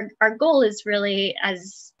our goal is really,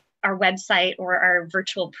 as our website or our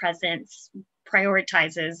virtual presence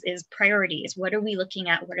prioritizes is priorities. What are we looking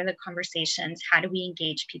at? What are the conversations? How do we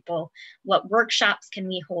engage people? What workshops can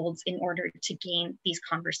we hold in order to gain these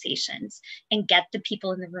conversations and get the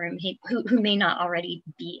people in the room who may not already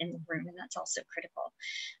be in the room, and that's also critical.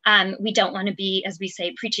 We don't want to be, as we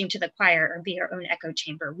say, preaching to the choir or be our own echo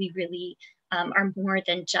chamber. We really are more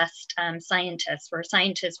than just scientists. We're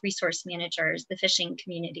scientists, resource managers, the fishing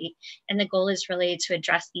community. And the goal is really to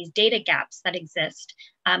address these data gaps that exist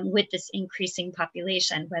with this increasing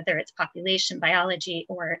population, whether it's population biology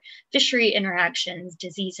or fishery interactions,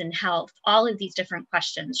 disease and health. All of these different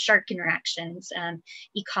questions, shark interactions,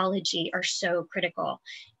 ecology are so critical.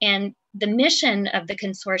 And the mission of the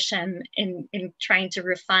consortium in trying to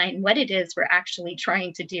refine what it is we're actually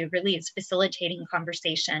trying to do really is facilitating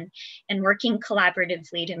conversation and working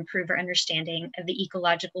collaboratively to improve our understanding of the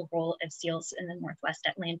ecological role of seals in the Northwest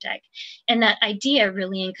Atlantic. And that idea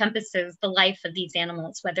really encompasses the life of these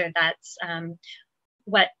animals, whether that's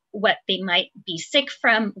what they might be sick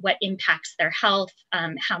from, what impacts their health,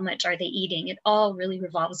 how much are they eating. It all really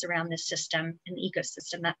revolves around the system and the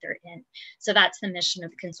ecosystem that they're in. So that's the mission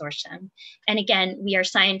of the consortium. And again, we are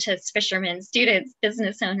scientists, fishermen, students,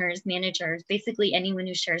 business owners, managers, basically anyone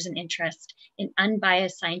who shares an interest in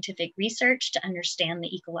unbiased scientific research to understand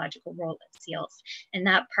the ecological role of seals. And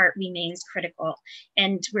that part remains critical.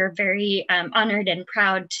 And we're very honored and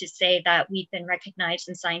proud to say that we've been recognized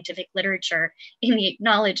in scientific literature in the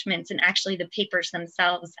acknowledgments and actually the papers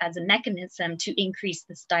themselves as a mechanism to increase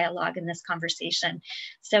this dialogue and this conversation.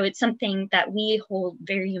 So it's something that we hold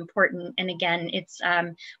very important. And again, it's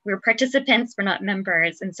we're participants, we're not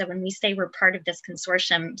members. And so when we say we're part of this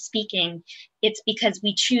consortium speaking, it's because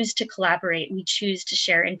we choose to collaborate, we choose to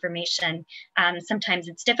share information. Sometimes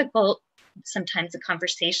it's difficult. Sometimes the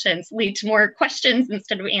conversations lead to more questions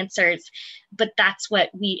instead of answers, but that's what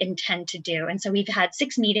we intend to do. And so we've had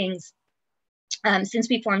 6 meetings since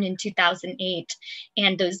we formed in 2008,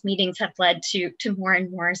 and those meetings have led to more and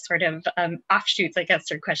more sort of offshoots, I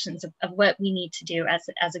guess, or questions of what we need to do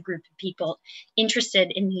as a group of people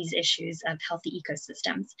interested in these issues of healthy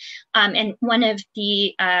ecosystems. And one of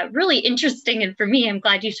the really interesting, and for me, I'm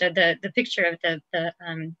glad you showed the picture of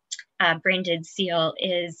the branded seal,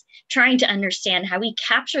 is trying to understand how we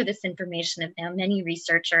capture this information of now many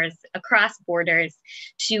researchers across borders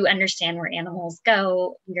to understand where animals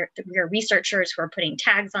go. We're researchers who are putting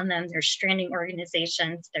tags on them. There's stranding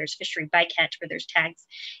organizations, there's fishery bycatch where there's tags.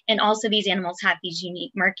 And also these animals have these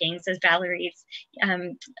unique markings, as Valerie's,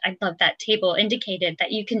 I love that table, indicated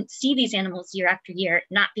that you can see these animals year after year,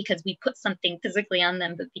 not because we put something physically on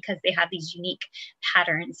them, but because they have these unique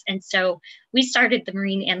patterns. And so we started the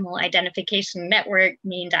Marine Animal Identification Network,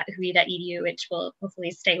 maine.hui.edu, which will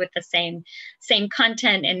hopefully stay with the same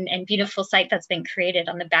content and beautiful site that's been created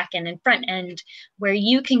on the back end and front end, where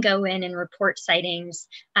you can go in and report sightings.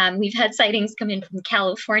 We've had sightings come in from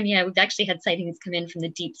California. We've actually had sightings come in from the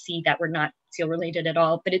deep sea that were not seal related at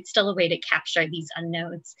all, but it's still a way to capture these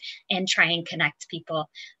unknowns and try and connect people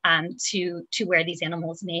to where these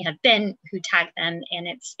animals may have been, who tagged them. And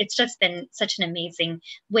it's just been such an amazing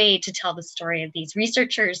way to tell the story of these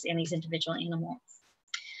researchers and these individual animals.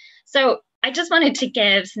 So I just wanted to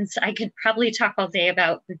give, since I could probably talk all day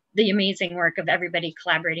about the amazing work of everybody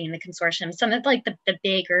collaborating in the consortium, some of like the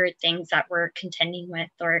bigger things that we're contending with,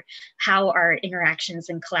 or how our interactions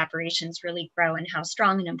and collaborations really grow and how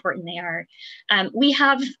strong and important they are. We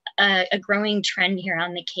have a growing trend here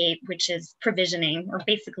on the Cape, which is provisioning, or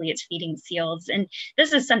basically it's feeding seals. And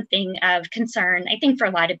this is something of concern. I think for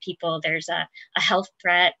a lot of people, there's a health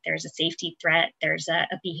threat, there's a safety threat, there's a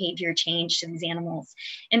behavior change to these animals.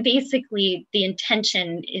 And basically, the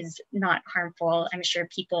intention is not harmful. I'm sure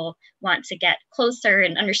people want to get closer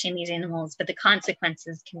and understand these animals, but the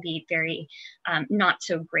consequences can be very not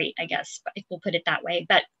so great, I guess, if we'll put it that way.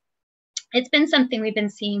 But it's been something we've been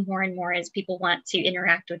seeing more and more as people want to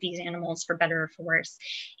interact with these animals for better or for worse.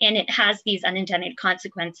 And it has these unintended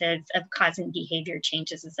consequences of causing behavior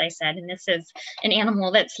changes, as I said. And this is an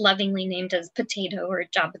animal that's lovingly named as Potato, or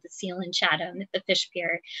Jabba the Seal in Chatham, the fish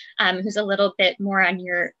pier, who's a little bit more on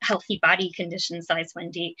your healthy body condition size,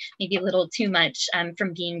 Wendy, maybe a little too much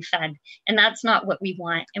from being fed. And that's not what we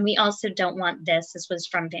want. And we also don't want this. This was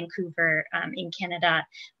from Vancouver in Canada,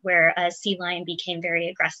 where a sea lion became very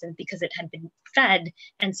aggressive because it had been fed.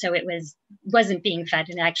 And so it wasn't being fed,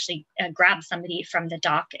 and actually grabbed somebody from the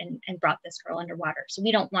dock and brought this girl underwater. So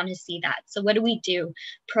we don't want to see that. So what do we do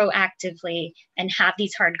proactively and have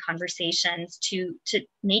these hard conversations to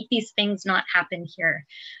make these things not happen here?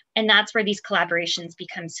 And that's where these collaborations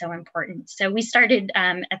become so important. So we started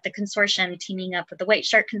at the consortium teaming up with the White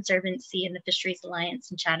Shark Conservancy and the Fisheries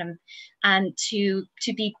Alliance in Chatham to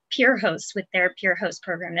be peer hosts with their peer host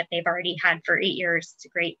program that they've already had for 8 years. It's a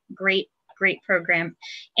great program,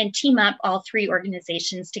 and team up all 3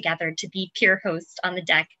 organizations together to be peer hosts on the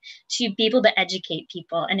deck to be able to educate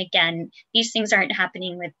people. And again, these things aren't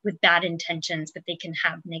happening with bad intentions, but they can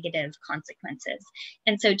have negative consequences.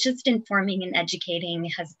 And so just informing and educating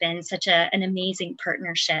has been such an amazing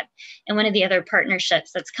partnership. And one of the other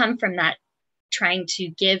partnerships that's come from that, trying to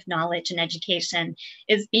give knowledge and education,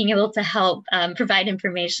 is being able to help provide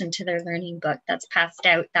information to their learning book that's passed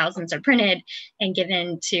out. Thousands are printed and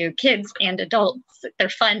given to kids and adults. They're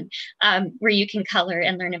fun, where you can color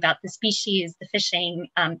and learn about the species, the fishing,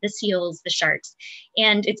 the seals, the sharks.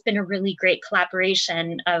 And it's been a really great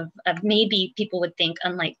collaboration of maybe people would think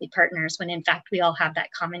unlikely partners, when in fact we all have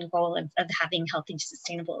that common goal of having healthy,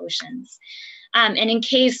 sustainable oceans. And in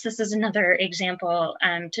case, this is another example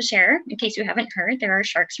to share, in case you haven't heard, there are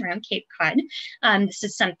sharks around Cape Cod. This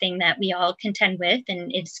is something that we all contend with,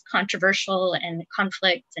 and it's controversial and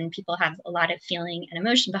conflict, and people have a lot of feeling and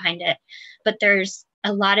emotion behind it. But there's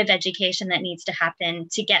a lot of education that needs to happen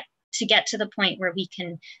to get to the point where we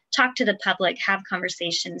can talk to the public, have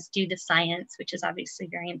conversations, do the science, which is obviously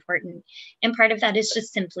very important. And part of that is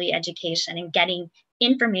just simply education and getting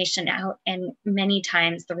information out. And many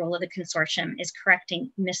times the role of the consortium is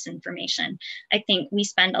correcting misinformation. I think we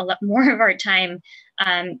spend a lot more of our time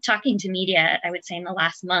talking to media, I would say in the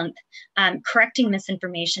last month, correcting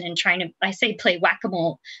misinformation and trying to, I say, play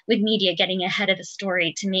whack-a-mole with media, getting ahead of the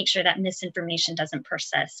story to make sure that misinformation doesn't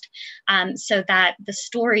persist, so that the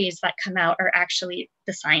stories that come out are actually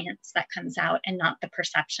the science that comes out and not the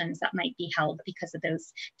perceptions that might be held because of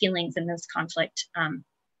those feelings and those conflict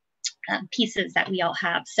pieces that we all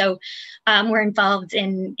have. So we're involved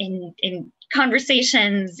in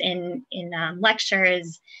conversations, in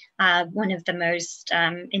lectures. One of the most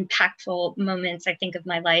impactful moments, I think, of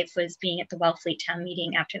my life was being at the Wellfleet Town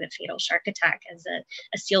meeting after the fatal shark attack as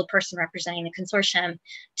a SEAL person representing the consortium,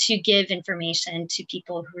 to give information to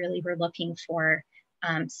people who really were looking for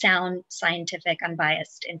sound, scientific,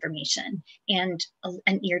 unbiased information and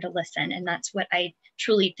an ear to listen. And that's what I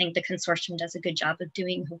truly think the consortium does a good job of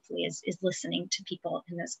doing, hopefully, is listening to people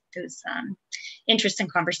in those interests in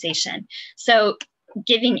conversation. So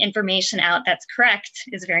giving information out that's correct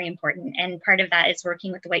is very important. And part of that is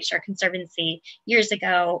working with the White Shark Conservancy years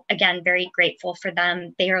ago. Again, very grateful for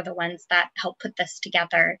them. They are the ones that helped put this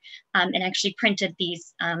together and actually printed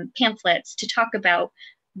these pamphlets to talk about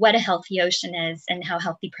what a healthy ocean is and how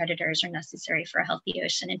healthy predators are necessary for a healthy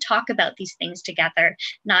ocean, and talk about these things together,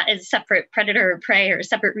 not as separate predator or prey or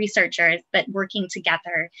separate researchers, but working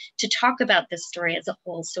together to talk about this story as a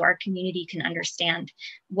whole so our community can understand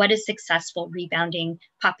what a successful rebounding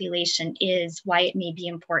population is, why it may be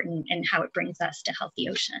important, and how it brings us to healthy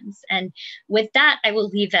oceans. And with that, I will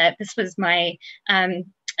leave it. This was my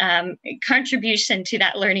contribution to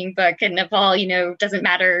that learning book, and of all, doesn't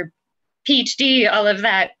matter, PhD, all of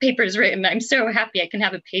that, papers written. I'm so happy I can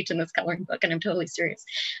have a page in this coloring book, and I'm totally serious.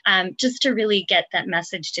 Just to really get that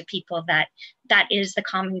message to people that is the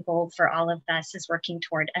common goal for all of us, is working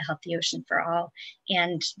toward a healthy ocean for all.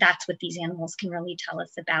 And that's what these animals can really tell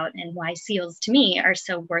us about, and why seals, to me, are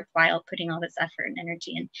so worthwhile putting all this effort and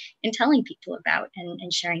energy in telling people about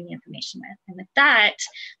and sharing the information with. And with that,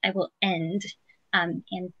 I will end and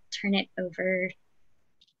turn it over,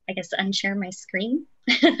 I guess, unshare my screen.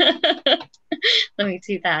 Let me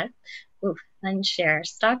do that. Ooh, unshare,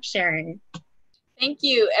 stop sharing. Thank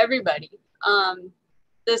you, everybody.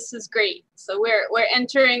 This is great. So we're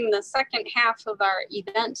entering the second half of our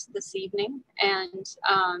event this evening, and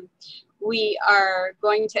we are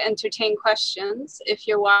going to entertain questions. If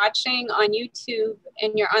you're watching on YouTube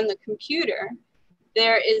and you're on the computer,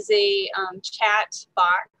 there is a chat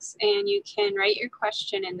box, and you can write your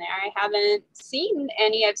question in there. I haven't seen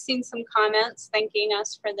any. I've seen some comments thanking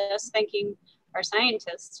us for this, thanking our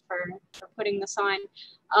scientists for putting this on.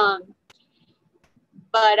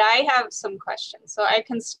 But I have some questions, so I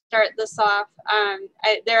can start this off.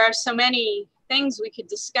 There are so many things we could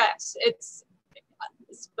discuss.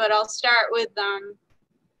 But I'll start with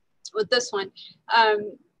this one.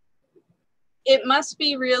 It must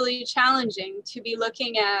be really challenging to be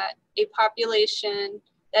looking at a population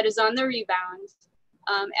that is on the rebound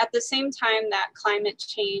at the same time that climate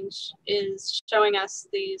change is showing us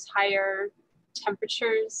these higher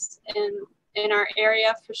temperatures in our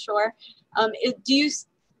area for sure.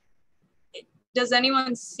 Does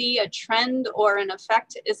anyone see a trend or an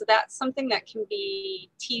effect? Is that something that can be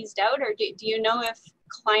teased out, or do you know if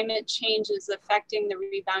climate change is affecting the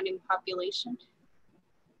rebounding population?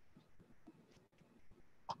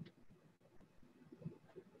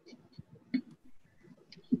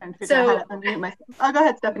 So, oh, go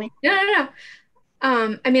ahead, Stephanie. No.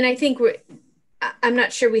 I mean, I think I'm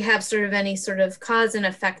not sure we have sort of any sort of cause and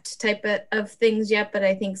effect type of things yet, but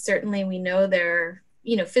I think certainly we know there are,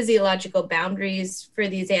 you know, physiological boundaries for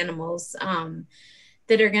these animals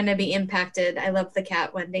that are going to be impacted. I love the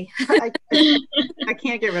cat, Wendy. I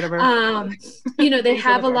can't get rid of her. You know, they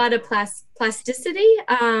have a lot of plasticity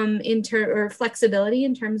or flexibility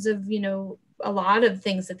in terms of, you know, a lot of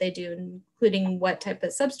things that they do, including what type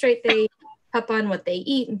of substrate they pup on, what they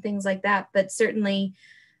eat and things like that. But certainly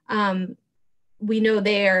we know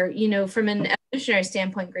they're, you know, from an evolutionary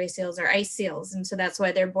standpoint, gray seals are ice seals. And so that's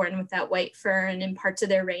why they're born with that white fur. And in parts of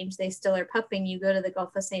their range, they still are pupping. You go to the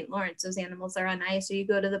Gulf of St. Lawrence, those animals are on ice, or you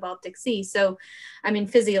go to the Baltic Sea. So, I mean,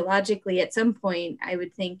 physiologically, at some point, I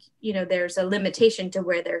would think, you know, there's a limitation to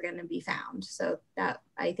where they're going to be found. So that,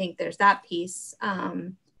 I think there's that piece.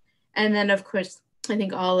 And then, of course, I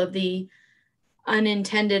think all of the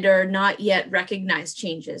unintended or not yet recognized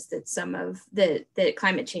changes that some of the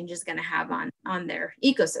climate change is going to have on their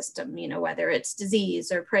ecosystem, you know, whether it's disease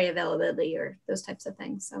or prey availability or those types of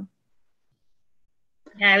things. So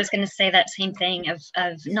yeah, I was going to say that same thing of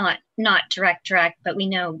not direct, but we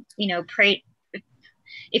know, you know, prey,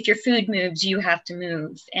 if your food moves, you have to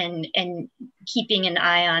move, and keeping an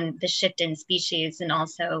eye on the shift in species, and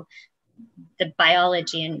also the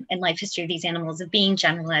biology and life history of these animals, of being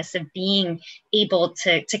generalists, of being able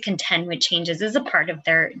to contend with changes, is a part of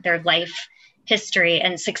their life history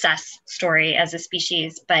and success story as a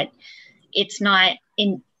species. But it's not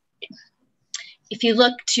in, if you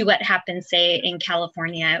look to what happened, say, in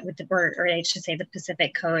California with or I should say the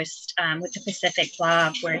Pacific coast, with the Pacific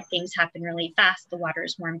blob, where things happen really fast, the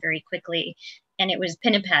waters warm very quickly, and it was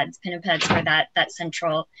pinnipeds. Pinnipeds were that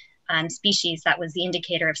central species that was the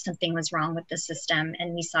indicator of something was wrong with the system.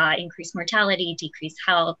 And we saw increased mortality, decreased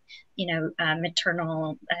health, you know,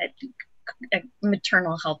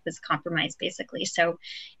 maternal health was compromised, basically. So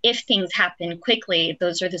if things happen quickly,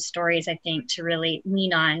 those are the stories, I think, to really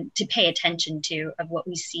lean on, to pay attention to, of what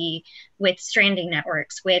we see with stranding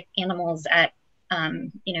networks, with animals at,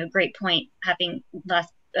 you know, Great Point having less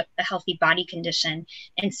a healthy body condition,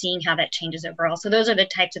 and seeing how that changes overall. So those are the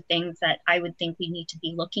types of things that I would think we need to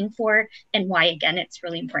be looking for, and why, again, it's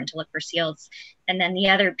really important to look for seals. And then the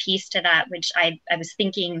other piece to that, which I was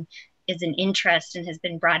thinking is an interest and has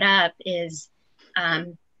been brought up, is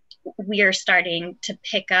we are starting to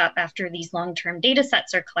pick up after these long-term data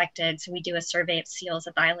sets are collected. So we do a survey of seals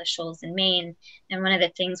at the Isle of Shoals in Maine. And one of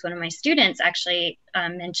the things one of my students actually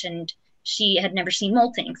mentioned, she had never seen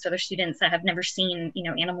molting. So there's students that have never seen, you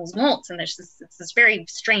know, animals molt, and there's this very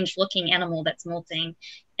strange looking animal that's molting.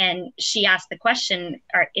 And she asked the question,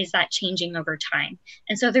 is that changing over time?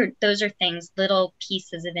 And so those are things, little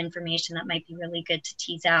pieces of information that might be really good to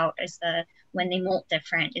tease out, as when they molt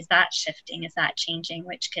different, is that shifting, is that changing,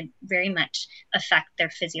 which could very much affect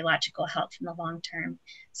their physiological health in the long term.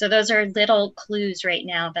 So those are little clues right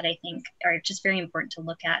now that I think are just very important to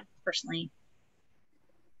look at personally.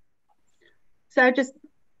 So I just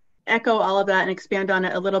echo all of that and expand on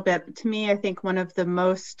it a little bit. To me, I think one of the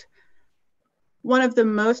most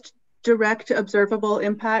direct observable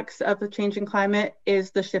impacts of the changing climate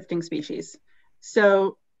is the shifting species.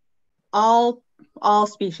 So all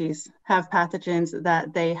species have pathogens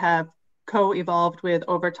that they have co-evolved with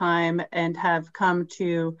over time and have come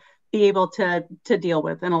to be able to deal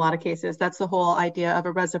with in a lot of cases. That's the whole idea of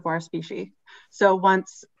a reservoir species. So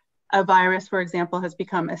once a virus, for example, has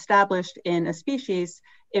become established in a species,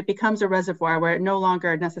 it becomes a reservoir where it no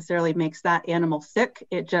longer necessarily makes that animal sick.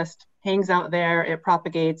 It just hangs out there, it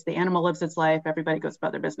propagates, the animal lives its life, everybody goes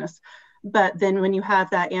about their business. But then when you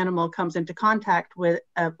have that animal comes into contact with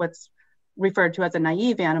what's referred to as a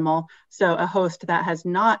naive animal, so a host that has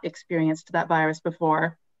not experienced that virus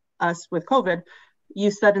before, us with COVID, you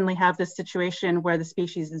suddenly have this situation where the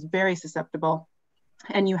species is very susceptible,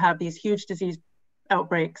 and you have these huge disease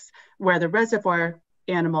outbreaks where the reservoir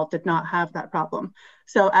animal did not have that problem.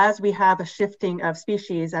 So as we have a shifting of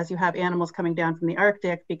species, as you have animals coming down from the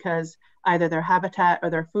Arctic because either their habitat or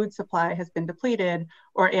their food supply has been depleted,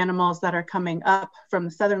 or animals that are coming up from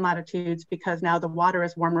the southern latitudes because now the water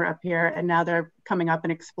is warmer up here and now they're coming up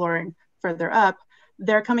and exploring further up,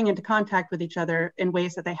 they're coming into contact with each other in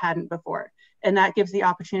ways that they hadn't before. And that gives the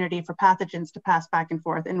opportunity for pathogens to pass back and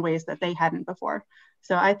forth in ways that they hadn't before.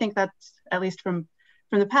 So I think that's, at least from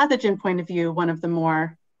the pathogen point of view, one of the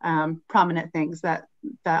more prominent things that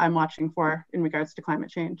I'm watching for in regards to climate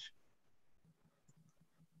change.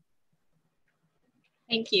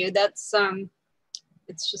 Thank you. That's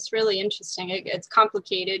it's just really interesting. It's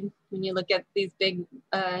complicated when you look at these big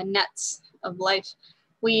nets of life.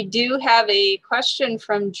 We do have a question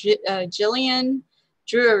from Jillian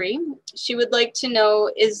Drury. She would like to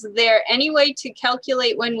know, is there any way to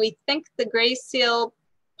calculate when we think the gray seal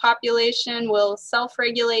population will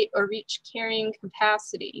self-regulate or reach carrying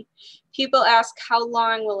capacity? People ask, how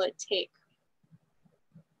long will it take?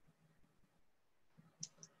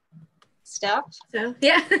 Steph? So,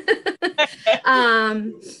 yeah.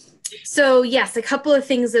 So yes, a couple of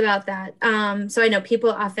things about that. So I know people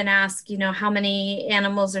often ask, you know, how many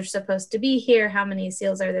animals are supposed to be here? How many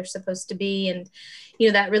seals are there supposed to be? And, you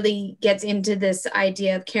know, that really gets into this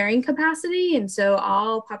idea of carrying capacity. And so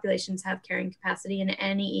all populations have carrying capacity in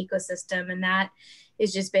any ecosystem. And that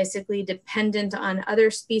is just basically dependent on other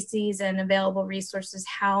species and available resources,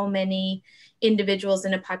 how many individuals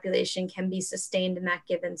in a population can be sustained in that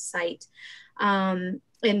given site.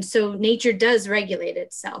 And so nature does regulate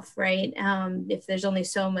itself, right? If there's only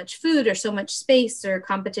so much food or so much space or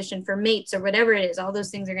competition for mates or whatever it is, all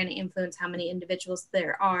those things are going to influence how many individuals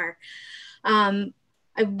there are.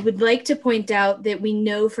 I would like to point out that we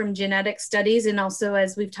know from genetic studies, and also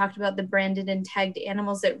as we've talked about the branded and tagged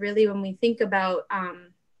animals, that really when we think about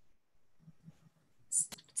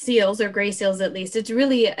seals, or gray seals at least, it's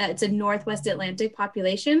really, it's a Northwest Atlantic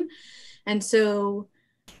population. And so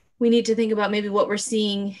we need to think about maybe what we're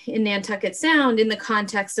seeing in Nantucket Sound in the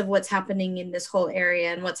context of what's happening in this whole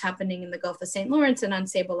area and what's happening in the Gulf of St. Lawrence and on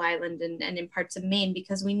Sable Island and in parts of Maine,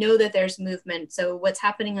 because we know that there's movement. So what's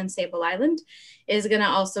happening on Sable Island is going to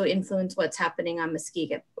also influence what's happening on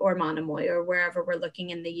Muskegon or Monomoy or wherever we're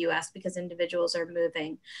looking in the US, because individuals are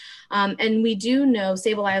moving. And we do know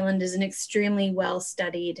Sable Island is an extremely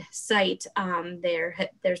well-studied site.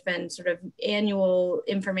 There's been sort of annual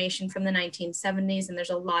information from the 1970s, and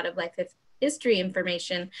there's a lot of life history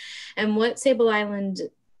information. And what Sable Island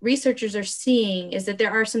researchers are seeing is that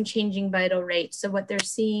there are some changing vital rates. So what they're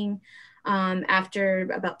seeing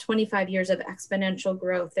after about 25 years of exponential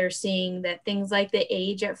growth, they're seeing that things like the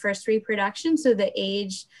age at first reproduction, so the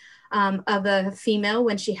age of a female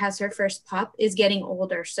when she has her first pup, is getting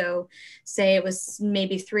older. So say it was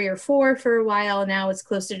maybe 3 or 4 for a while, now it's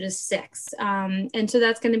closer to 6. And so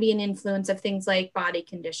that's going to be an influence of things like body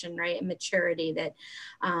condition, right, and maturity, that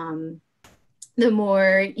the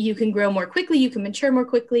more you can grow more quickly, you can mature more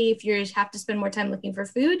quickly. If you have to spend more time looking for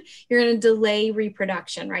food, you're going to delay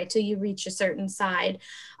reproduction, right, till you reach a certain size.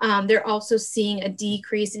 They're also seeing a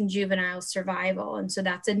decrease in juvenile survival. And so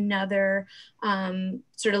that's another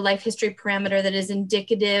sort of life history parameter that is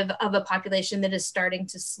indicative of a population that is starting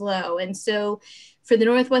to slow. And so for the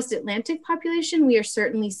Northwest Atlantic population, we are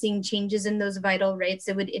certainly seeing changes in those vital rates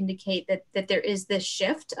that would indicate that there is this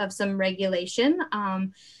shift of some regulation.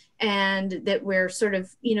 And that we're sort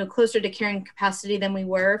of, you know, closer to carrying capacity than we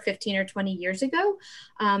were 15 or 20 years ago.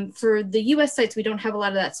 For the US sites, we don't have a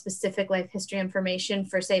lot of that specific life history information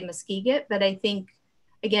for, say, Muskegon, but I think,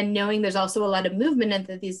 again, knowing there's also a lot of movement and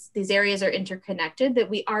that these areas are interconnected,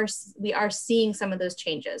 that we are seeing some of those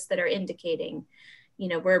changes that are indicating, you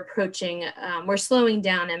know, we're approaching, we're slowing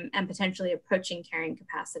down and potentially approaching carrying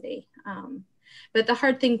capacity. But the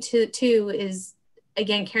hard thing too is,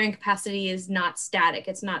 again, carrying capacity is not static.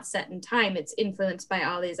 It's not set in time. It's influenced by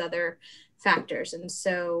all these other factors. And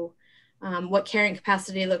so what carrying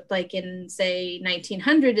capacity looked like in, say,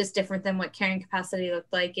 1900 is different than what carrying capacity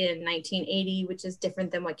looked like in 1980, which is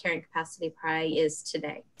different than what carrying capacity probably is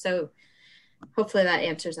today. So hopefully that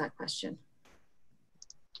answers that question.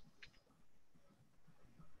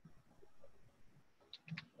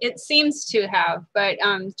 It seems to have, but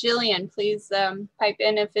Jillian, please pipe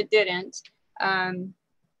in if it didn't.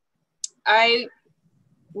 I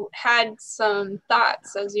had some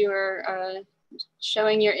thoughts as you were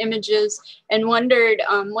showing your images and wondered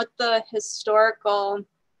what the historical,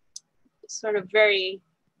 sort of very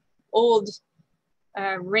old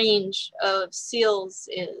range of seals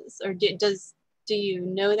is, or do you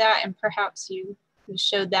know that? And perhaps you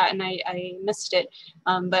showed that and I missed it,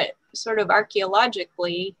 but sort of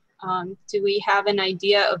archaeologically, do we have an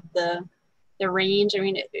idea of the range? I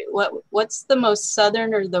mean, what's the most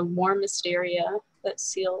southern or the warmest area that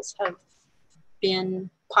seals have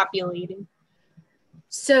been populating?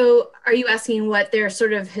 So are you asking what their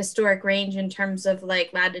sort of historic range in terms of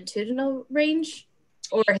like latitudinal range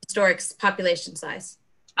or historic population size?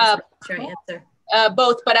 Answer.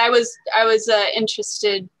 both, but I was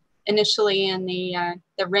interested initially in the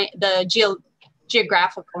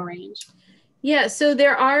geographical range. Yeah, so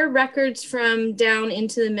there are records from down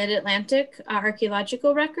into the mid-Atlantic,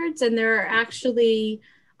 archaeological records, and there are actually,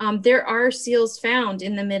 there are seals found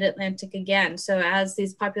in the mid-Atlantic again. So as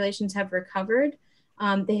these populations have recovered,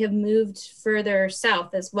 they have moved further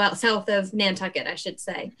south as well, south of Nantucket, I should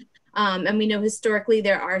say. And we know historically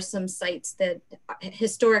there are some sites that,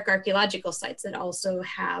 historic archaeological sites that also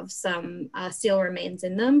have some seal remains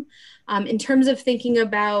in them. In terms of thinking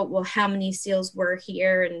about, well, how many seals were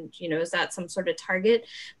here and, you know, is that some sort of target?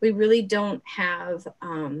 We really don't have,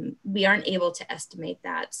 we aren't able to estimate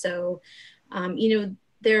that. So, you know,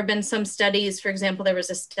 there have been some studies, for example, there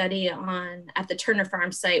was a study at the Turner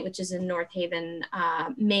Farm site, which is in North Haven,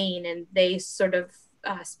 Maine, and they sort of,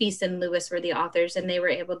 Spies and Lewis were the authors, and they were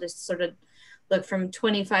able to sort of look from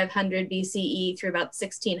 2500 BCE through about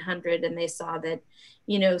 1600, and they saw that,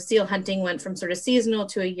 you know, seal hunting went from sort of seasonal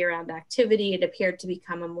to a year-round activity. It appeared to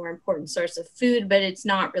become a more important source of food, but it's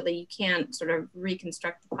not really, you can't sort of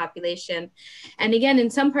reconstruct the population. And again, in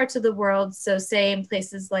some parts of the world, so say in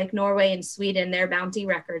places like Norway and Sweden, their bounty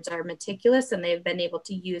records are meticulous, and they've been able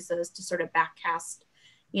to use those to sort of backcast,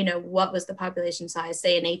 you know, what was the population size,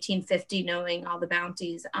 say in 1850, knowing all the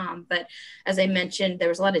bounties. But as I mentioned, there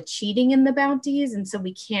was a lot of cheating in the bounties. And so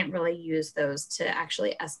we can't really use those to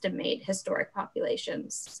actually estimate historic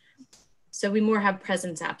populations. So we more have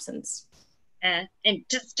presence absence. And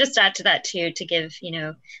just add to that too, to give, you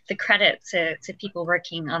know, the credit to people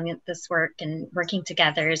working on this work and working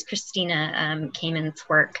together, is Christina Kamen's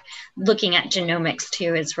work looking at genomics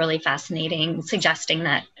too is really fascinating, suggesting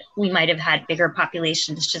that we might have had bigger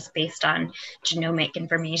populations just based on genomic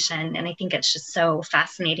information. And I think it's just so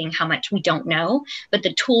fascinating how much we don't know, but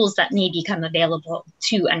the tools that may become available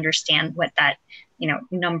to understand what that, you know,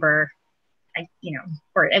 number, you know,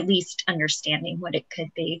 or at least understanding what it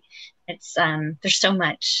could be. It's there's so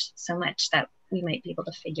much that we might be able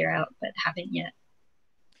to figure out, but haven't yet.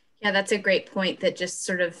 Yeah, that's a great point, that just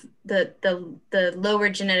sort of the lower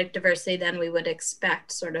genetic diversity than we would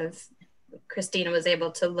expect. Sort of Christina was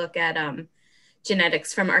able to look at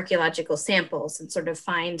genetics from archaeological samples and sort of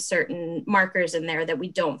find certain markers in there that we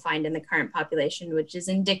don't find in the current population, which is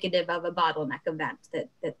indicative of a bottleneck event, that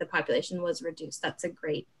the population was reduced. That's a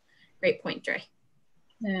great point, Dre.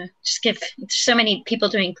 Yeah, just give so many people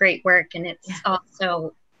doing great work, and it's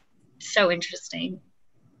also so interesting.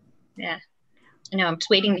 Yeah, I know, I'm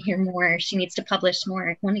just waiting to hear more. She needs to publish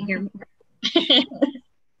more. I want to hear more.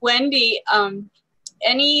 Wendy,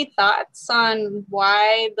 any thoughts on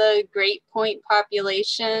why the Great Point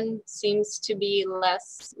population seems to be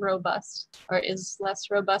less robust, or is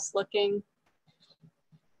less robust looking?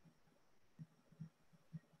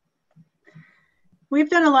 We've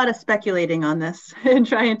done a lot of speculating on this and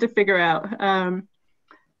trying to figure out,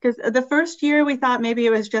 because the first year we thought maybe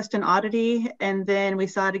it was just an oddity, and then we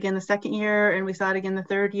saw it again the second year, and we saw it again the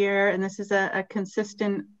third year, and this is a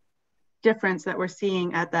consistent difference that we're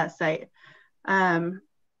seeing at that site.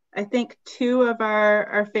 I think two of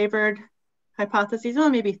our favored hypotheses, well,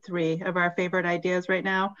 maybe three of our favorite ideas right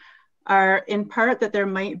now, are in part that there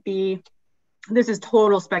might be, this is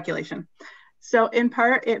total speculation, so in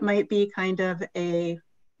part, it might be kind of a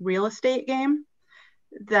real estate game,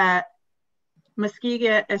 that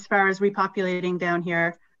Muskeget, as far as repopulating down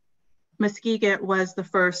here, Muskeget was the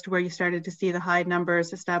first where you started to see the high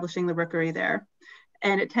numbers establishing the rookery there.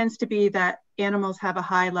 And it tends to be that animals have a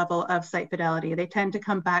high level of site fidelity. They tend to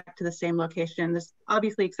come back to the same location. There's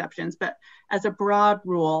obviously exceptions, but as a broad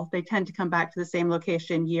rule, they tend to come back to the same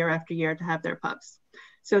location year after year to have their pups.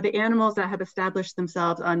 So the animals that have established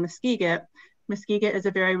themselves on Muskeget is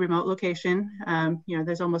a very remote location. You know,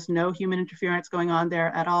 there's almost no human interference going on there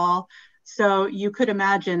at all. So you could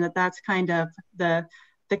imagine that that's kind of the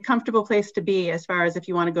comfortable place to be as far as if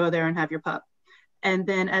you want to go there and have your pup. And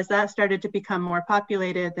then as that started to become more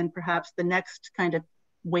populated, then perhaps the next kind of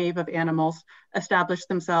wave of animals established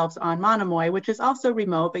themselves on Monomoy, which is also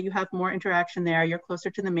remote, but you have more interaction there. You're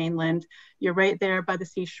closer to the mainland. You're right there by the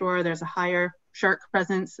seashore. There's a higher shark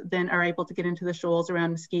presence than are able to get into the shoals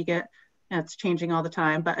around Muskeget. It's changing all the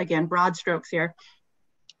time, but again, broad strokes here.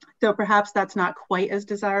 So perhaps that's not quite as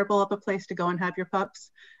desirable of a place to go and have your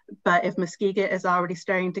pups. But if Muskeget is already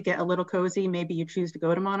starting to get a little cozy, maybe you choose to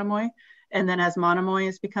go to Monomoy. And then as Monomoy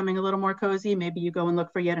is becoming a little more cozy, maybe you go and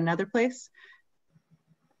look for yet another place.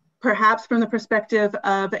 Perhaps from the perspective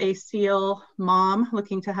of a seal mom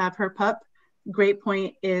looking to have her pup, Great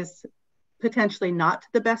Point is potentially not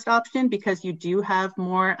the best option because you do have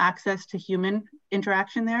more access to human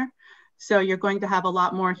interaction there. So you're going to have a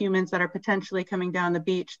lot more humans that are potentially coming down the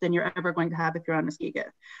beach than you're ever going to have if you're on Muskegon.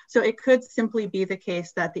 So it could simply be the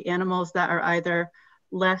case that the animals that are either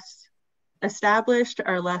less established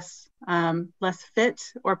or less fit,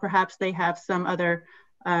 or perhaps they have some other,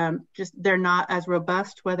 just they're not as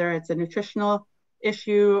robust, whether it's a nutritional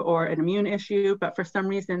issue or an immune issue, but for some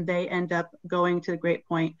reason they end up going to the Great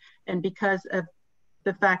Point. And because of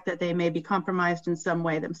the fact that they may be compromised in some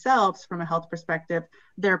way themselves from a health perspective,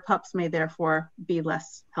 their pups may therefore be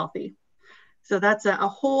less healthy. So that's a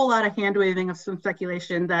whole lot of hand waving of some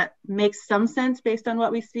speculation that makes some sense based on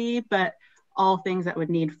what we see, but all things that would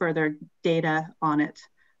need further data on it.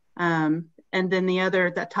 And then the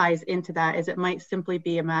other that ties into that is it might simply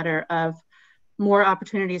be a matter of more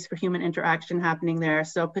opportunities for human interaction happening there.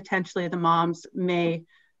 So potentially the moms may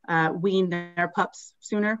wean their pups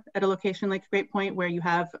sooner at a location like Great Point, where you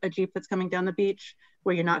have a Jeep that's coming down the beach,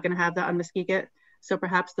 where you're not going to have that on Muskegon. So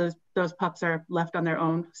perhaps those pups are left on their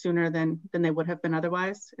own sooner than they would have been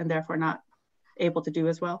otherwise, and therefore not able to do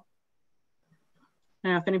as well. I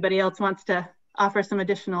don't know if anybody else wants to offer some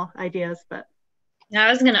additional ideas, but. Now,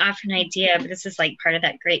 I was going to offer an idea, but this is like part of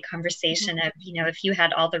that great conversation of, you know, if you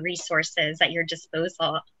had all the resources at your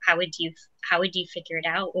disposal, how would you figure it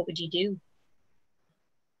out? What would you do?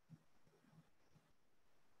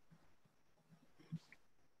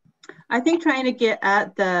 I think trying to get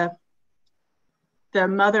at the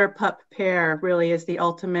mother pup pair really is the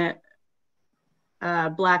ultimate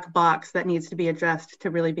black box that needs to be addressed to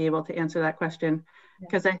really be able to answer that question.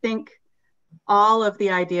 Because I think all of the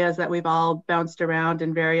ideas that we've all bounced around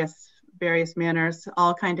in various manners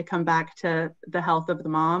all kind of come back to the health of the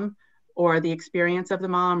mom, or the experience of the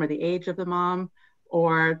mom, or the age of the mom,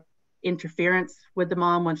 or interference with the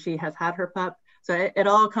mom when she has had her pup. So it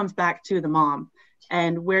all comes back to the mom.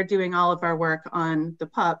 And we're doing all of our work on the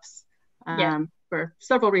pups for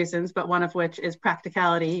several reasons, but one of which is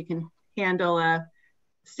practicality. You can handle a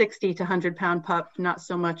 60 to 100 pound pup, not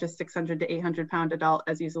so much a 600 to 800 pound adult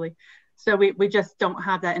as easily. So we just don't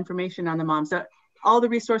have that information on the mom. So all the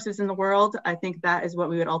resources in the world, I think that is what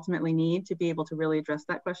we would ultimately need to be able to really address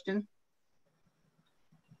that question.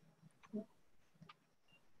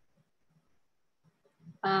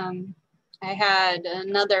 I had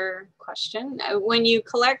another question. When you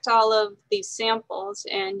collect all of these samples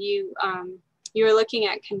and you were looking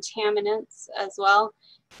at contaminants as well.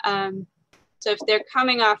 So if they're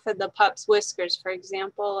coming off of the pup's whiskers, for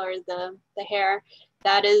example, or the hair,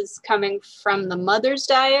 that is coming from the mother's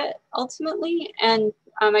diet ultimately. And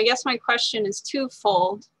I guess my question is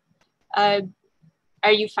twofold. Are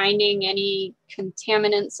you finding any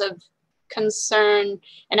contaminants of concern?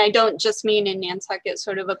 And I don't just mean in Nantucket,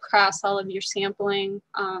 sort of across all of your sampling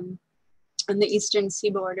on the eastern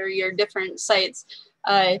seaboard or your different sites.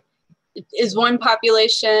 Is one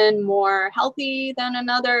population more healthy than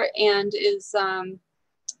another? And is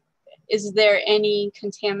there any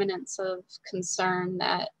contaminants of concern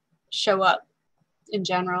that show up in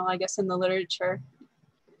general, I guess, in the literature?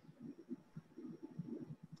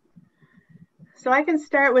 So I can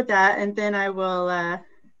start with that, and then I will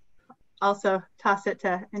also toss it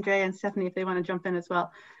to Andrea and Stephanie if they want to jump in as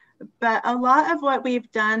well. But a lot of what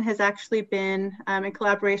we've done has actually been in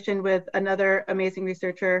collaboration with another amazing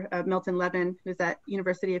researcher, Milton Levin, who's at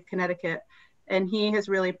University of Connecticut. And he has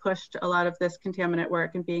really pushed a lot of this contaminant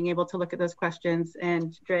work and being able to look at those questions.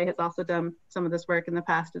 And Dre has also done some of this work in the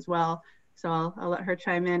past as well. So I'll let her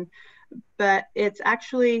chime in. But it's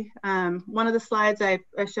actually one of the slides I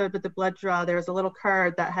showed with the blood draw, there was a little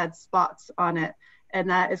card that had spots on it. And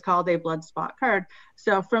that is called a blood spot card.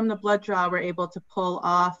 So from the blood draw, we're able to pull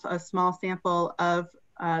off a small sample of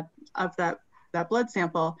that blood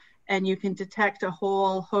sample, and you can detect a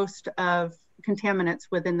whole host of contaminants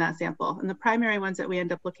within that sample. And the primary ones that we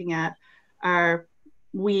end up looking at are,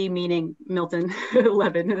 we meaning Milton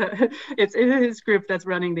Levin, it's his group that's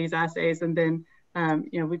running these assays, and then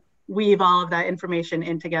we weave all of that information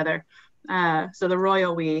in together. So the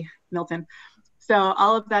royal we, Milton. So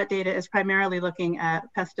all of that data is primarily looking at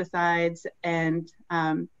pesticides and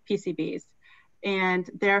PCBs. And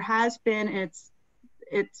there has been, it's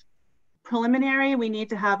preliminary. We need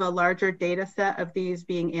to have a larger data set of these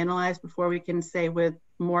being analyzed before we can say with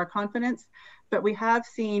more confidence. But we have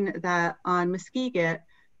seen that on Muskegon,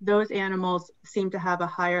 those animals seem to have a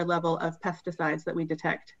higher level of pesticides that we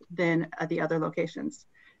detect than at the other locations.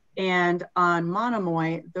 And on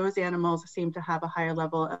Monomoy, those animals seem to have a higher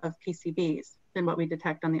level of PCBs than what we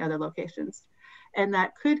detect on the other locations. And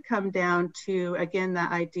that could come down to, again,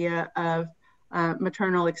 that idea of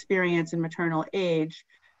maternal experience and maternal age.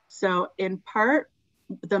 So in part,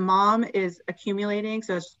 the mom is accumulating,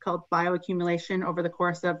 so it's called bioaccumulation over the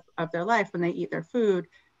course of their life when they eat their food.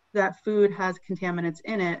 That food has contaminants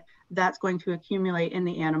in it that's going to accumulate in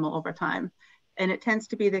the animal over time. And it tends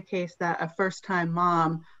to be the case that a first-time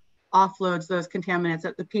mom offloads those contaminants,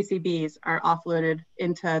 that the PCBs are offloaded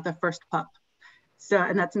into the first pup. So,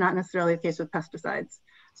 and that's not necessarily the case with pesticides.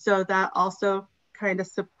 So that also kind of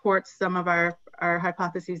supports some of our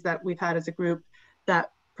hypotheses that we've had as a group,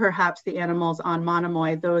 that perhaps the animals on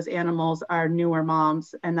Monomoy, those animals are newer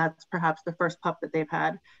moms, and that's perhaps the first pup that they've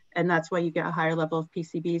had. And that's why you get a higher level of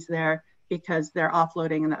PCBs there, because they're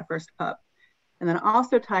offloading in that first pup. And then it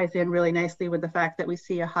also ties in really nicely with the fact that we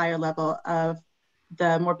see a higher level of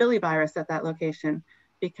the morbillivirus at that location,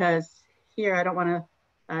 because here, I don't want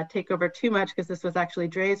to take over too much because this was actually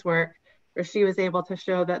Dre's work, where she was able to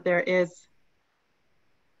show that there is,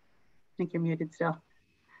 I think you're muted still,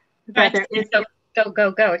 that there is,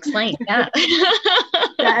 go, explain, yeah.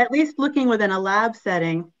 that at least looking within a lab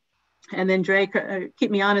setting, and then Dre,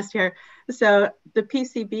 keep me honest here. So the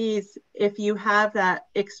PCBs, if you have that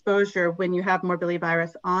exposure when you have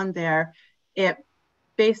morbillivirus on there, it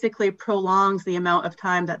basically prolongs the amount of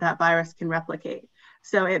time that that virus can replicate.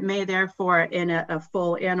 So it may therefore, in a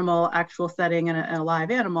full animal actual setting and a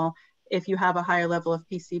live animal, if you have a higher level of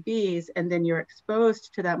PCBs and then you're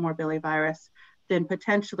exposed to that morbillivirus, then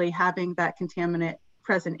potentially having that contaminant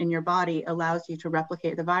present in your body allows you to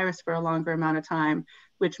replicate the virus for a longer amount of time,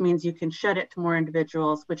 which means you can shed it to more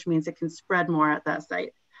individuals, which means it can spread more at that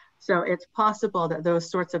site. So it's possible that those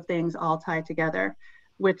sorts of things all tie together,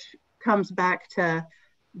 which comes back to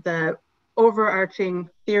the overarching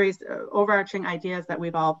theories, overarching ideas that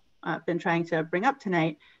we've all been trying to bring up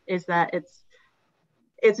tonight, is that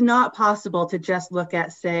it's not possible to just look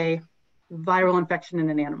at, say, viral infection in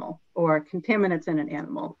an animal or contaminants in an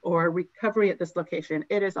animal or recovery at this location.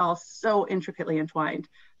 It is all so intricately entwined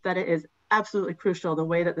that it is absolutely crucial the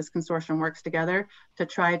way that this consortium works together to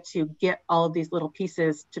try to get all of these little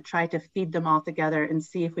pieces, to try to feed them all together and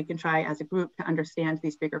see if we can try as a group to understand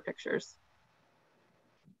these bigger pictures.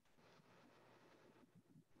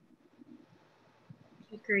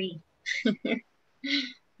 Agree.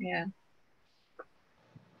 Yeah.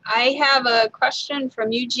 I have a question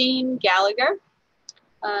from Eugene Gallagher.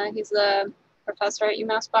 He's a professor at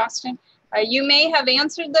UMass Boston. You may have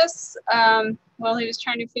answered this while he was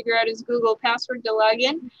trying to figure out his Google password to log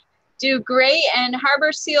in. Do gray and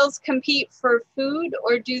harbor seals compete for food,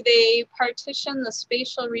 or do they partition the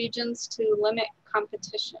spatial regions to limit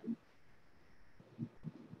competition?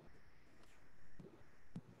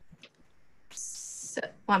 So,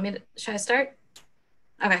 should I start?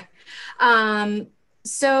 Okay.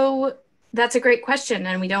 So that's a great question,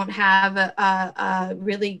 and we don't have a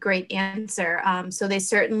really great answer. So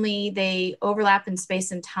they overlap in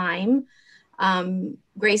space and time.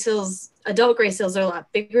 Gray seals, adult gray seals, are a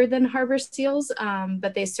lot bigger than harbor seals,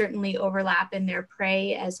 but they certainly overlap in their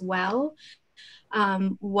prey as well.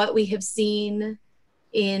 What we have seen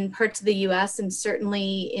in parts of the US and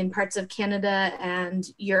certainly in parts of Canada and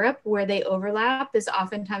Europe where they overlap is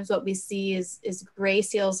oftentimes what we see is gray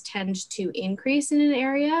seals tend to increase in an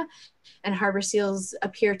area and harbor seals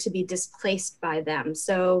appear to be displaced by them.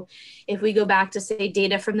 So if we go back to, say,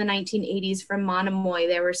 data from the 1980s from Monomoy,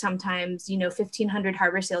 there were sometimes, 1,500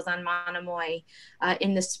 harbor seals on Monomoy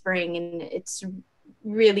in the spring, and it's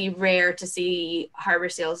really rare to see harbor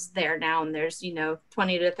seals there now, and there's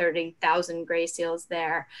 20 to 30,000 gray seals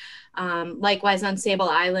there. Likewise on Sable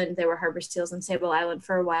Island, there were harbor seals on Sable Island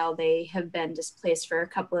for a while. They have been displaced for a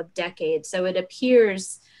couple of decades. So it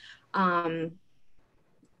appears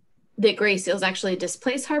that gray seals actually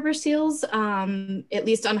displace harbor seals, at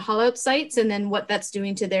least on haul-out sites. And then what that's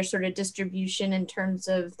doing to their sort of distribution in terms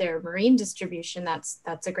of their marine distribution, that's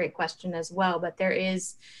a great question as well. But there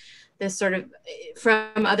is this sort of,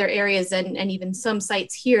 from other areas and even some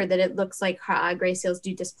sites here, that it looks like gray seals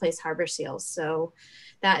do displace harbor seals. So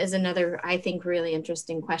that is another, I think, really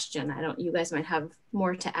interesting question. You guys might have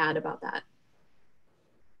more to add about that.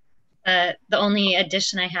 The only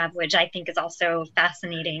addition I have, which I think is also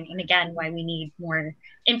fascinating, and again, why we need more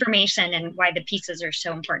information and why the pieces are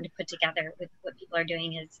so important to put together with what people are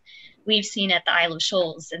doing, is we've seen at the Isle of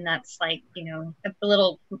Shoals, and that's like, a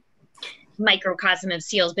little microcosm of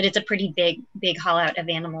seals, but it's a pretty big haul out of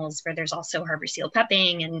animals where there's also harbor seal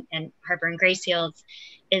pupping and harbor and gray seals,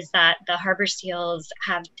 is that the harbor seals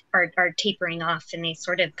are tapering off, and they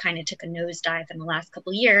sort of kind of took a nosedive in the last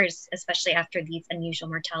couple of years, especially after these unusual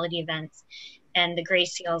mortality events, and the gray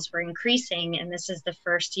seals were increasing. And this is the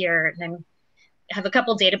first year, and have a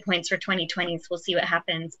couple data points for 2020, so we'll see what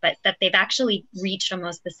happens, but that they've actually reached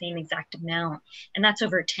almost the same exact amount, and that's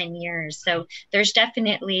over 10 years. So there's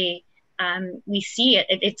definitely, we see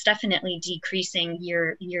it's definitely decreasing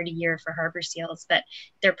year to year for harbor seals, but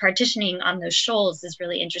their partitioning on those shoals is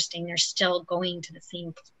really interesting. They're still going to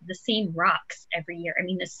the same rocks every year. I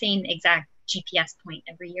mean, the same exact GPS point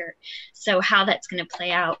every year. So how that's going to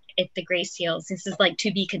play out if the gray seals, this is like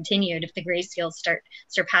to be continued, if the gray seals start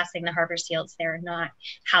surpassing the harbor seals there or not,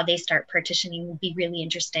 how they start partitioning will be really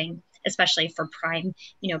interesting, especially for prime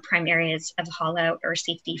areas of haul out or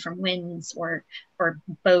safety from winds or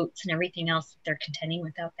boats and everything else that they're contending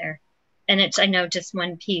with out there. And it's, I know, just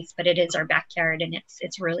one piece, but it is our backyard, and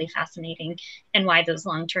it's really fascinating, and why those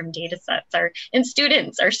long-term data sets and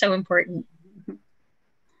students are so important.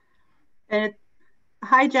 And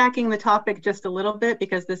hijacking the topic just a little bit,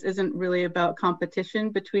 because this isn't really about competition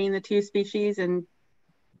between the two species and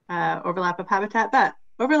overlap of habitat, but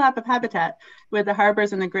overlap of habitat with the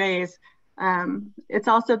harbors and the grays. It's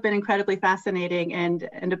also been incredibly fascinating,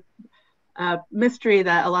 and a mystery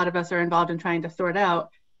that a lot of us are involved in trying to sort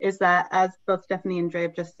out is that, as both Stephanie and Dre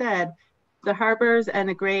have just said, the harbors and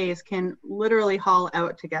the grays can literally haul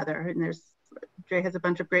out together. And Dre has a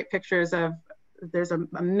bunch of great pictures of, there's a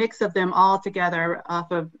mix of them all together off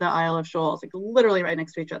of the Isle of Shoals, like literally right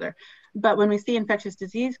next to each other. But when we see infectious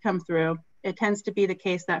disease come through, it tends to be the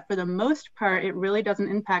case that for the most part, it really doesn't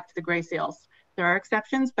impact the gray seals. There are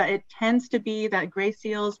exceptions, but it tends to be that gray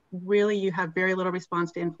seals, really, you have very little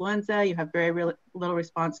response to influenza, you have very little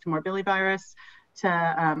response to morbillivirus, to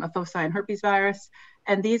a foci and herpes virus.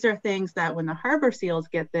 And these are things that when the harbor seals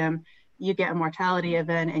get them, you get a mortality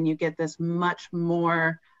event, and you get this much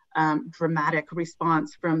more dramatic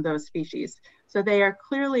response from those species. So they are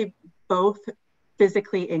clearly both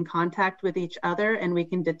physically in contact with each other, and we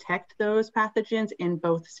can detect those pathogens in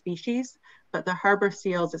both species. But the harbor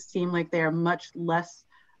seals, it seem like they are much less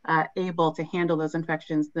able to handle those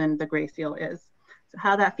infections than the gray seal is. So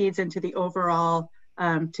how that feeds into the overall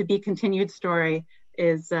to be continued story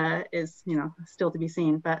is still to be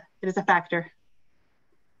seen, but it is a factor.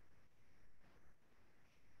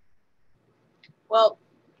 Well,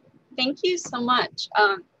 thank you so much.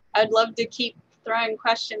 I'd love to keep throwing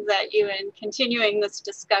questions at you and continuing this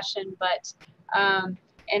discussion, but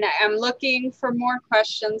and I'm looking for more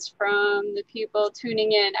questions from the people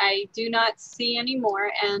tuning in. I do not see any more,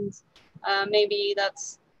 and maybe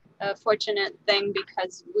that's a fortunate thing,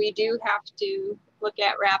 because we do have to look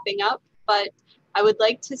at wrapping up. But I would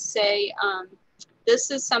like to say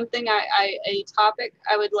this is something a topic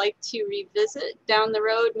I would like to revisit down the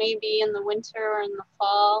road, maybe in the winter or in the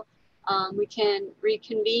fall. We can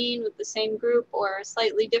reconvene with the same group or a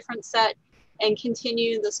slightly different set and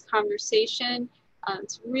continue this conversation.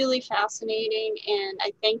 It's really fascinating, and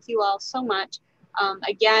I thank you all so much.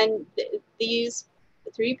 Again, these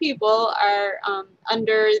three people are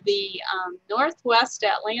under the Northwest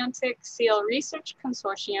Atlantic Seal Research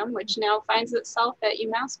Consortium, which now finds itself at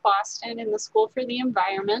UMass Boston in the School for the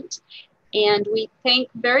Environment. And we thank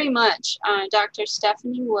very much Dr.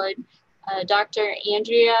 Stephanie Wood, Dr.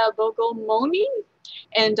 Andrea Bogomolni,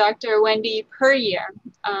 and Dr. Wendy Puryear.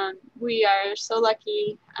 We are so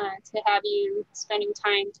lucky to have you spending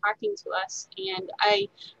time talking to us, and I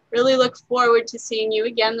really look forward to seeing you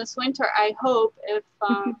again this winter, I hope, if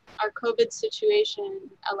our COVID situation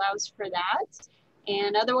allows for that.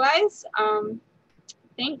 And otherwise,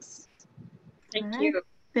 thanks. Thank you.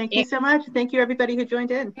 Thank you so much. Thank you, everybody who joined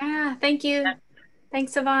in. Yeah, thank you.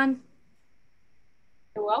 Thanks, Yvonne.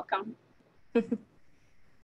 You're welcome.